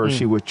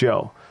controversy with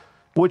Joe,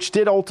 which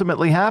did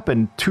ultimately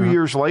happen. 2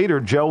 years later,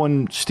 Joe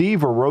and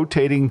Steve were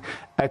rotating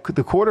at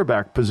the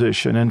quarterback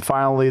position. And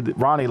finally,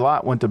 Ronnie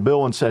Lott went to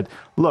Bill and said,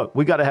 look,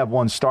 we got to have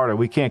one starter.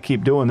 We can't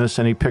keep doing this.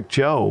 And he picked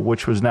Joe,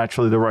 which was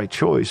naturally the right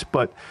choice.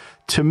 But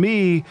to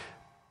me,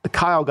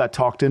 Kyle got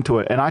talked into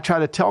it. And I try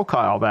to tell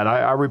Kyle that.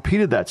 I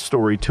repeated that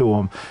story to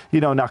him. You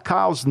know, now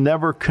Kyle's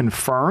never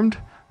confirmed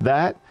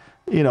that.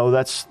 You know,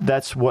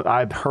 that's what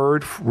I've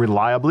heard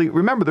reliably.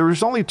 Remember, there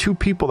was only 2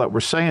 people that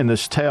were saying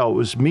this tale. It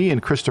was me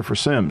and Christopher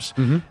Sims.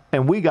 Mm-hmm.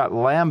 And we got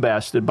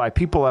lambasted by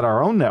people at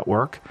our own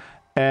network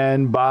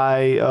and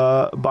by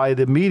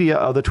the media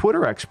of the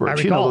Twitter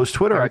experts. You know, those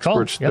Twitter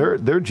experts,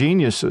 they're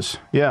geniuses.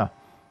 Yeah.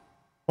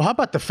 Well, how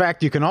about the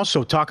fact you can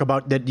also talk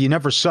about that you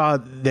never saw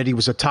that he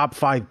was a top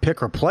 5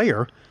 pick or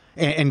player?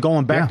 And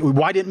going back,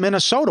 why didn't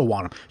Minnesota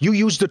want him? You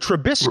used the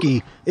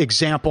Trubisky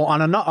example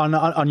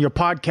on your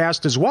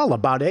podcast as well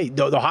about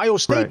the Ohio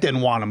State didn't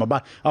want him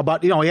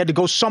about he had to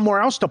go somewhere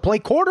else to play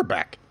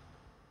quarterback.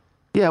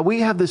 Yeah,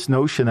 we have this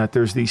notion that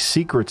there's these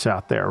secrets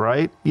out there,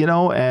 right? You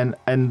know, and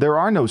there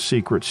are no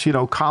secrets. You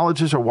know,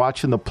 colleges are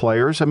watching the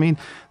players. I mean,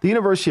 the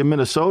University of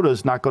Minnesota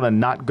is not going to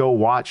not go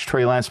watch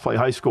Trey Lance play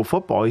high school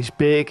football. He's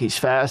big, he's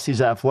fast,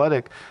 he's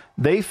athletic.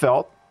 They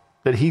felt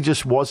that he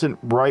just wasn't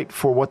right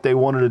for what they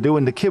wanted to do,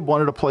 and the kid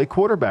wanted to play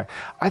quarterback.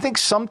 I think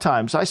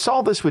sometimes, I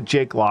saw this with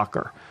Jake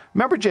Locker.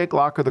 Remember Jake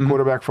Locker, the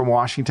quarterback from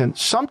Washington?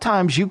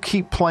 Sometimes you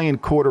keep playing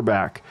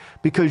quarterback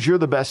because you're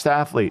the best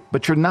athlete,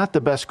 but you're not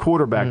the best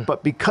quarterback.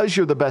 But because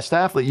you're the best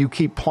athlete, you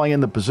keep playing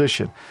the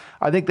position.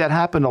 I think that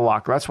happened to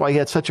Locker. That's why he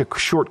had such a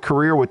short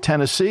career with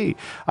Tennessee.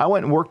 I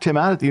went and worked him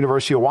out at the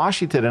University of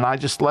Washington, and I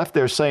just left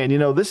there saying, you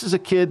know, this is a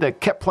kid that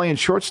kept playing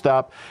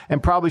shortstop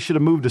and probably should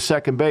have moved to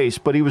second base,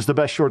 but he was the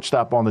best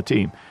shortstop on the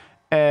team.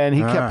 And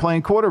he kept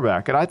playing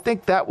quarterback. And I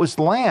think that was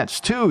Lance,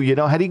 too. You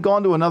know, had he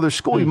gone to another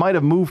school, he might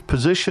have moved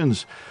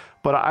positions.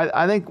 But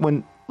I think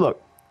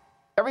look,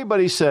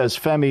 everybody says,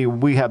 Femi,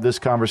 we have this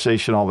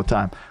conversation all the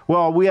time.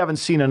 Well, we haven't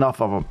seen enough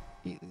of them.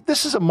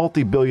 This is a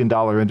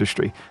multi-billion-dollar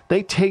industry.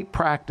 They tape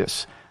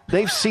practice.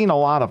 They've seen a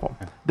lot of them.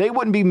 They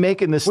wouldn't be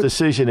making this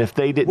decision if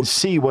they didn't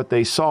see what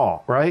they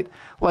saw, right?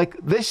 Like,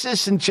 this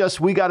isn't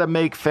just we got to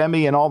make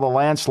Femi and all the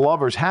Lance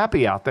lovers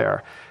happy out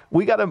there.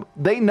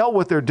 They know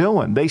what they're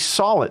doing. They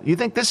saw it. You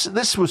think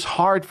this was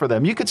hard for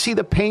them. You could see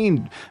the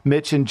pain,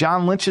 Mitch, in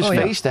John Lynch's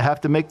face to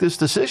have to make this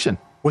decision.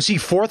 Was he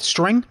 4th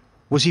string?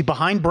 Was he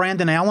behind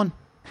Brandon Allen?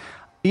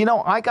 You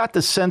know, I got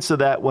the sense of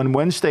that when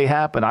Wednesday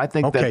happened. I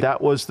think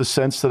that was the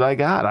sense that I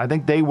got. I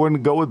think they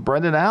wouldn't go with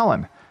Brendan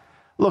Allen.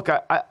 Look,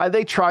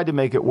 they tried to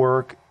make it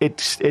work.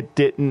 It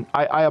didn't.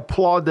 I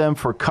applaud them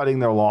for cutting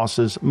their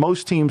losses.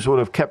 Most teams would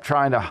have kept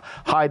trying to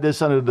hide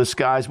this under the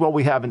disguise. Well,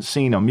 we haven't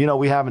seen them. You know,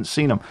 we haven't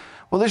seen them.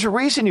 Well, there's a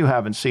reason you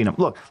haven't seen them.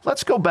 Look,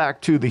 let's go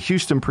back to the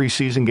Houston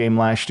preseason game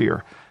last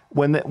year.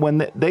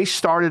 when they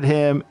started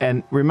him,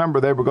 and remember,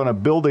 they were going to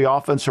build the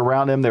offense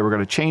around him. They were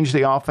going to change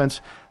the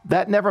offense.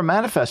 That never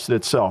manifested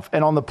itself.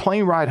 And on the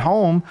plane ride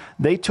home,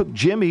 they took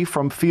Jimmy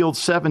from field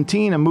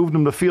 17 and moved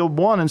him to field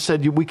 1 and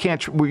said, we're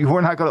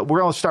going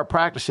to start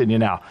practicing you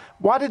now.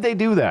 Why did they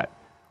do that?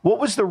 What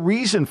was the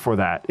reason for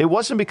that? It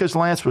wasn't because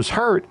Lance was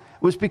hurt.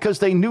 It was because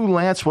they knew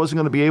Lance wasn't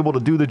going to be able to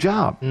do the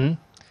job. Mm-hmm.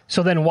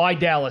 So then why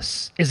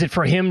Dallas? Is it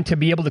for him to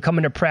be able to come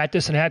into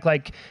practice and act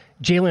like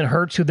Jalen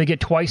Hurts, who they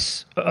get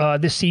twice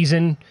this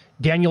season,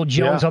 Daniel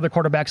Jones, other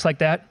quarterbacks like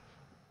that?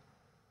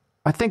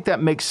 I think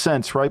that makes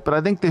sense, right? But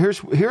I think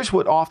here's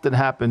what often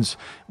happens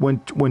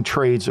when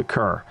trades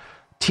occur.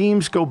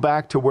 Teams go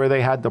back to where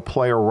they had the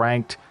player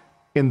ranked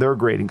in their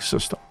grading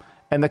system.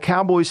 And the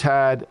Cowboys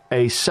had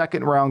a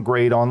second-round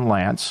grade on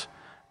Lance,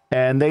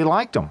 and they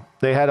liked him.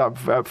 They had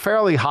a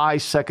fairly high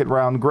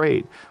second-round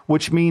grade,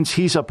 which means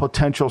he's a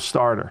potential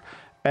starter.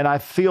 And I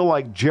feel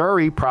like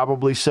Jerry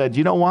probably said,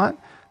 you know what?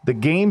 The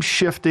game's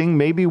shifting.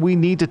 Maybe we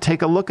need to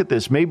take a look at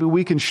this. Maybe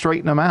we can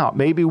straighten him out.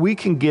 Maybe we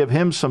can give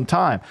him some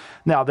time.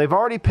 Now, they've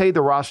already paid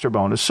the roster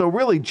bonus. So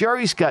really,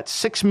 Jerry's got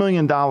 $6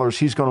 million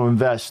he's going to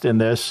invest in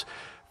this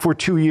for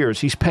 2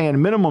 years. He's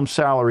paying minimum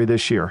salary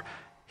this year.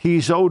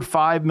 He's owed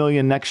 $5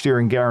 million next year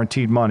in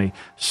guaranteed money.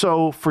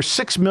 So for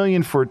 $6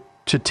 million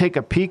to take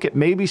a peek at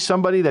maybe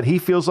somebody that he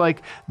feels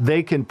like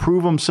they can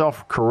prove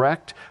himself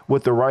correct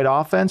with the right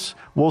offense,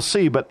 we'll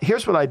see. But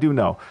here's what I do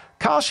know.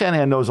 Kyle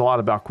Shanahan knows a lot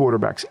about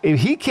quarterbacks. If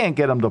he can't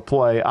get them to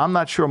play, I'm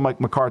not sure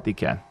Mike McCarthy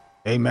can.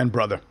 Amen,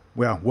 brother.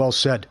 Well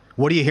said.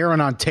 What are you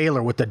hearing on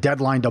Taylor with the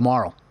deadline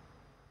tomorrow?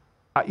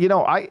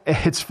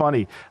 It's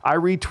funny. I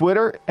read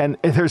Twitter, and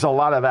there's a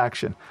lot of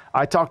action.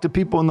 I talk to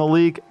people in the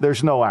league.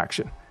 There's no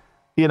action.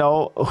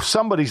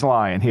 Somebody's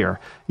lying here.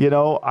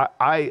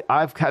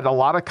 I've had a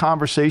lot of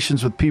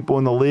conversations with people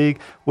in the league.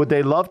 Would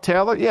they love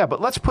Taylor? Yeah, but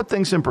let's put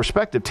things in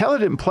perspective. Taylor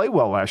didn't play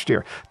well last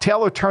year.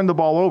 Taylor turned the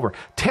ball over.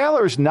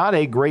 Taylor's not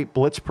a great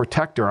blitz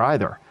protector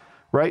either,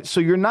 right? So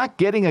you're not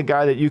getting a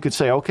guy that you could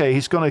say, okay,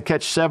 he's going to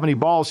catch 70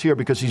 balls here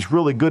because he's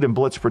really good in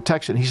blitz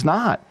protection. He's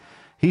not.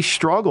 He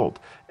struggled,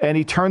 and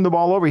he turned the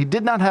ball over. He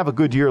did not have a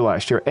good year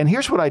last year. And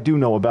here's what I do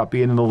know about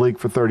being in the league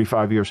for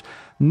 35 years.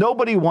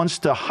 Nobody wants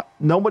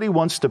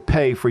to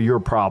pay for your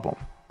problem.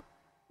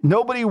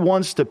 Nobody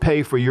wants to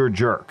pay for your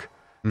jerk.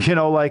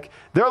 Mm-hmm.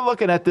 They're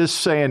looking at this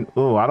saying,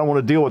 oh, I don't want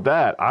to deal with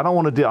that.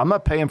 I'm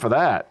not paying for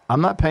that.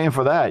 I'm not paying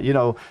for that.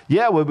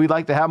 Would we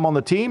like to have him on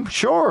the team?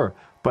 Sure.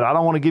 But I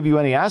don't want to give you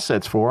any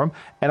assets for him.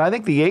 And I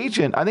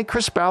think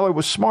Chris Ballard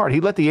was smart.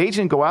 He let the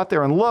agent go out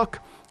there and look.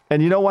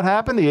 And you know what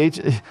happened?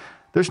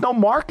 There's no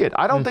market.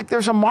 I don't think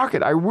there's a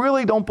market. I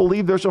really don't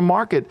believe there's a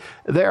market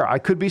there. I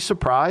could be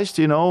surprised,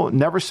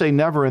 never say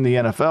never in the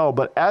NFL.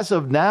 But as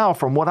of now,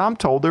 from what I'm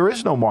told, there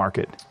is no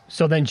market.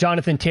 So then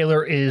Jonathan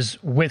Taylor is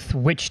with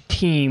which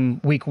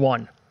team week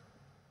 1?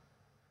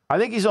 I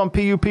think he's on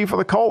PUP for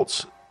the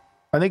Colts.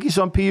 I think he's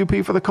he'll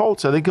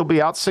be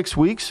out 6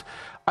 weeks.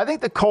 I think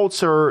the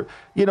Colts are,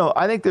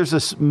 I think there's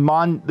this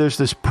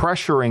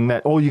pressuring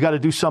that, you got to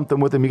do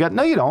something with him.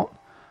 No, you don't.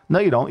 No,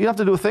 you don't. You don't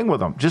have to do a thing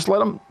with him. Just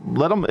let him,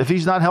 if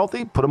he's not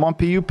healthy, put him on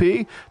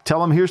PUP.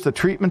 Tell him here's the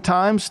treatment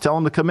times. Tell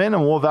him to come in,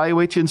 and we'll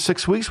evaluate you in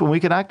 6 weeks when we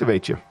can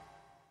activate you.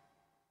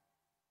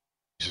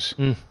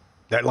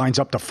 That lines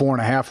up to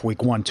 4.5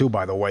 week 1, too,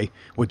 by the way,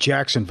 with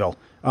Jacksonville.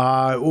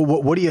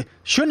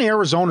 Shouldn't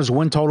Arizona's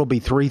win total be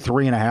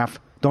 3.5?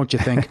 Don't you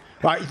think?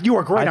 You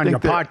were great on your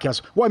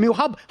podcast.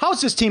 Well, how's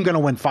this team going to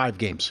win 5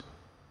 games?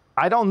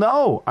 I don't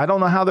know. I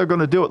don't know how they're going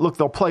to do it. Look,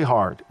 they'll play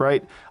hard,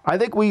 right? I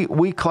think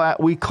we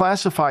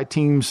classify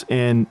teams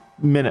in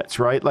minutes,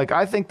 right?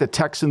 I think the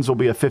Texans will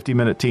be a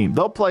 50-minute team.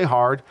 They'll play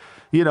hard.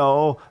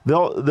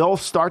 They'll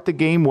start the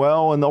game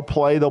well, and they'll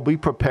play. They'll be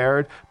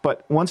prepared.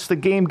 But once the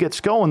game gets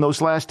going,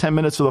 those last 10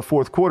 minutes of the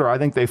fourth quarter, I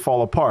think they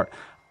fall apart.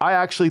 I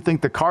actually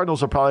think the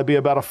Cardinals will probably be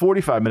about a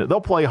 45-minute.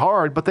 They'll play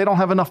hard, but they don't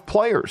have enough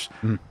players.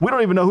 We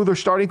don't even know who their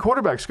starting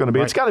quarterback's going to be.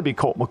 Right. It's got to be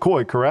Colt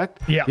McCoy, correct?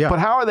 Yeah. But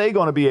how are they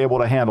going to be able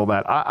to handle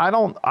that?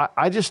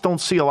 I just don't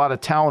see a lot of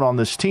talent on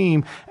this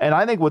team, and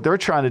I think what they're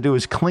trying to do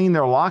is clean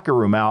their locker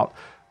room out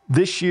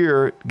this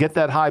year, get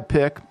that high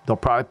pick. They'll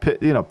probably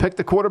pick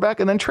the quarterback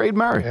and then trade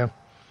Murray. Yeah.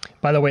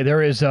 By the way,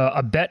 there is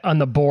a bet on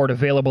the board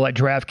available at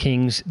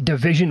DraftKings.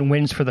 Division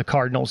wins for the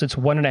Cardinals. It's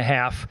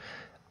 1.5.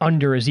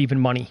 Under is even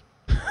money.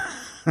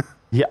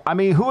 Yeah,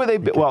 who are they?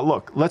 Well,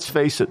 look, let's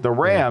face it. The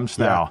Rams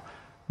now,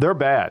 they're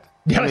bad.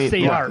 Yes,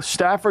 they are.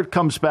 Stafford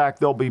comes back,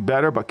 they'll be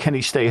better, but can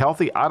he stay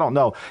healthy? I don't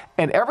know.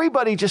 And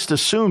everybody just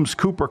assumes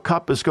Cooper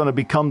Kupp is going to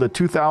become the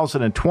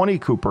 2020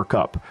 Cooper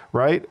Kupp,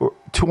 right? Or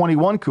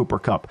 21 Cooper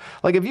Kupp.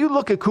 If you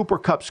look at Cooper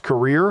Kupp's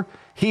career,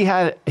 he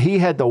had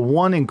the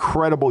one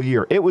incredible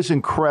year. It was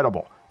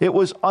incredible. It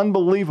was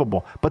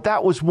unbelievable. But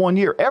that was 1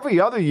 year.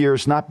 Every other year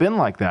has not been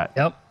like that.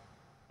 Yep.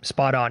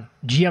 Spot on.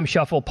 GM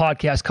Shuffle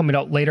podcast coming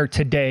out later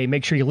today.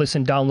 Make sure you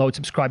listen, download,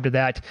 subscribe to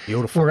that.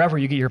 Beautiful. Wherever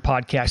you get your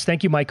podcast.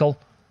 Thank you, Michael.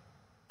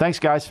 Thanks,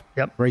 guys.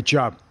 Yep. Great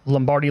job.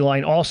 Lombardi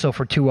line also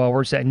for 2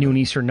 hours at noon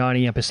Eastern, 9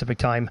 a.m. Pacific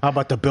time. How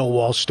about the Bill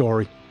Walsh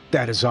story?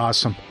 That is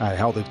awesome.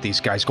 Hell, these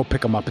guys, go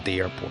pick them up at the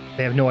airport.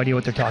 They have no idea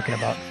what they're talking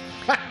about.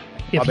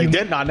 They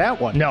didn't on that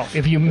one. No,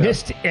 if you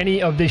missed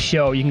any of this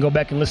show, you can go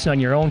back and listen on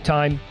your own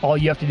time. All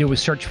you have to do is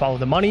search Follow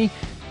the Money,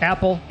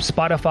 Apple,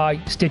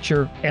 Spotify,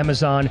 Stitcher,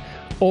 Amazon,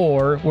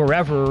 or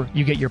wherever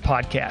you get your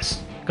podcasts.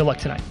 Good luck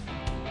tonight.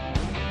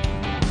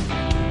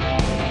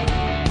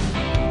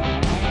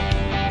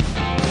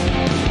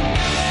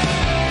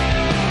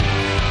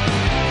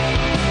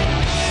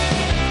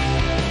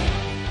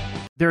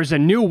 There's a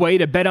new way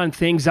to bet on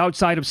things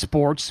outside of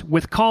sports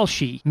with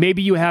Kalshi.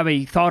 Maybe you have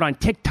a thought on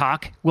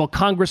TikTok. Will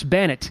Congress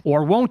ban it?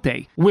 Or won't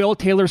they? Will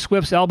Taylor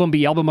Swift's album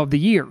be Album of the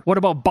Year? What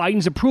about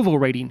Biden's approval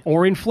rating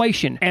or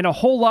inflation? And a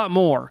whole lot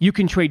more. You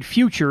can trade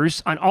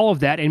futures on all of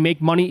that and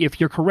make money if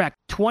you're correct.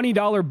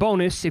 $20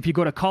 bonus if you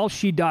go to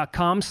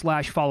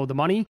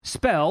kalshi.com/followthemoney,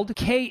 spelled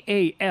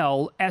KALSHI,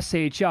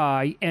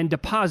 and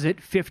deposit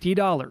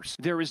 $50.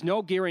 There is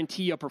no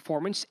guarantee of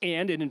performance,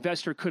 and an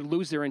investor could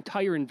lose their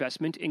entire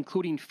investment,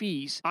 including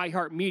fees.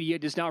 iHeartMedia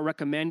does not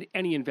recommend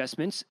any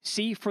investments.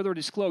 See further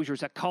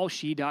disclosures at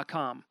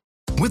kalshi.com.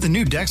 With the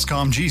new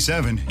Dexcom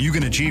G7, you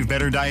can achieve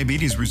better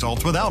diabetes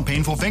results without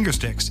painful finger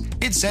sticks.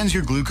 It sends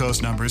your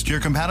glucose numbers to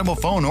your compatible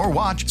phone or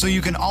watch so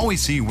you can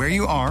always see where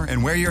you are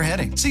and where you're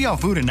heading. See how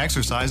food and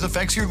exercise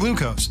affects your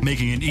glucose,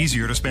 making it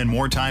easier to spend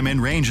more time in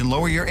range and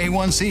lower your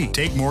A1C.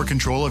 Take more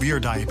control of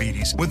your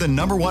diabetes with the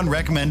 #1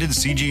 recommended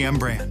CGM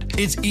brand.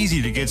 It's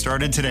easy to get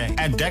started today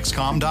at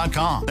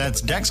Dexcom.com.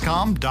 That's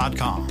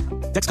Dexcom.com.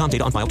 Dexcom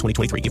data on file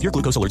 2023. If your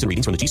glucose alerts and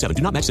readings from the G7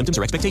 do not match symptoms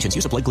or expectations,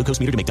 use a blood glucose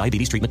meter to make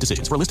diabetes treatment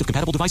decisions. For a list of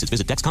compatible devices,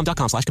 visit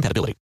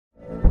Dexcom.com/compatibility.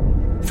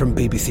 From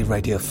BBC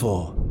Radio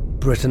 4,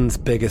 Britain's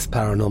biggest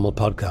paranormal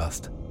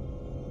podcast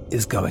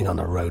is going on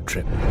a road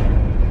trip.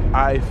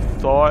 I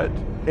thought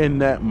in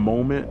that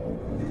moment,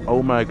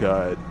 oh my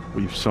God,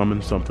 we've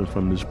summoned something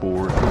from this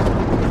board.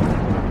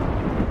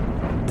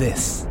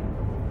 This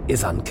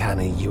is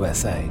Uncanny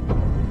USA.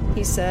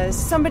 He says,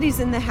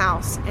 somebody's in the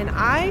house, and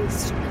I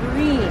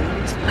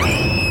screamed.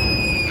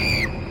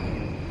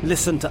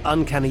 Listen to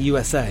Uncanny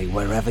USA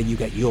wherever you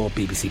get your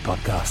BBC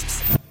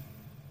podcasts,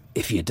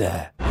 if you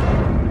dare.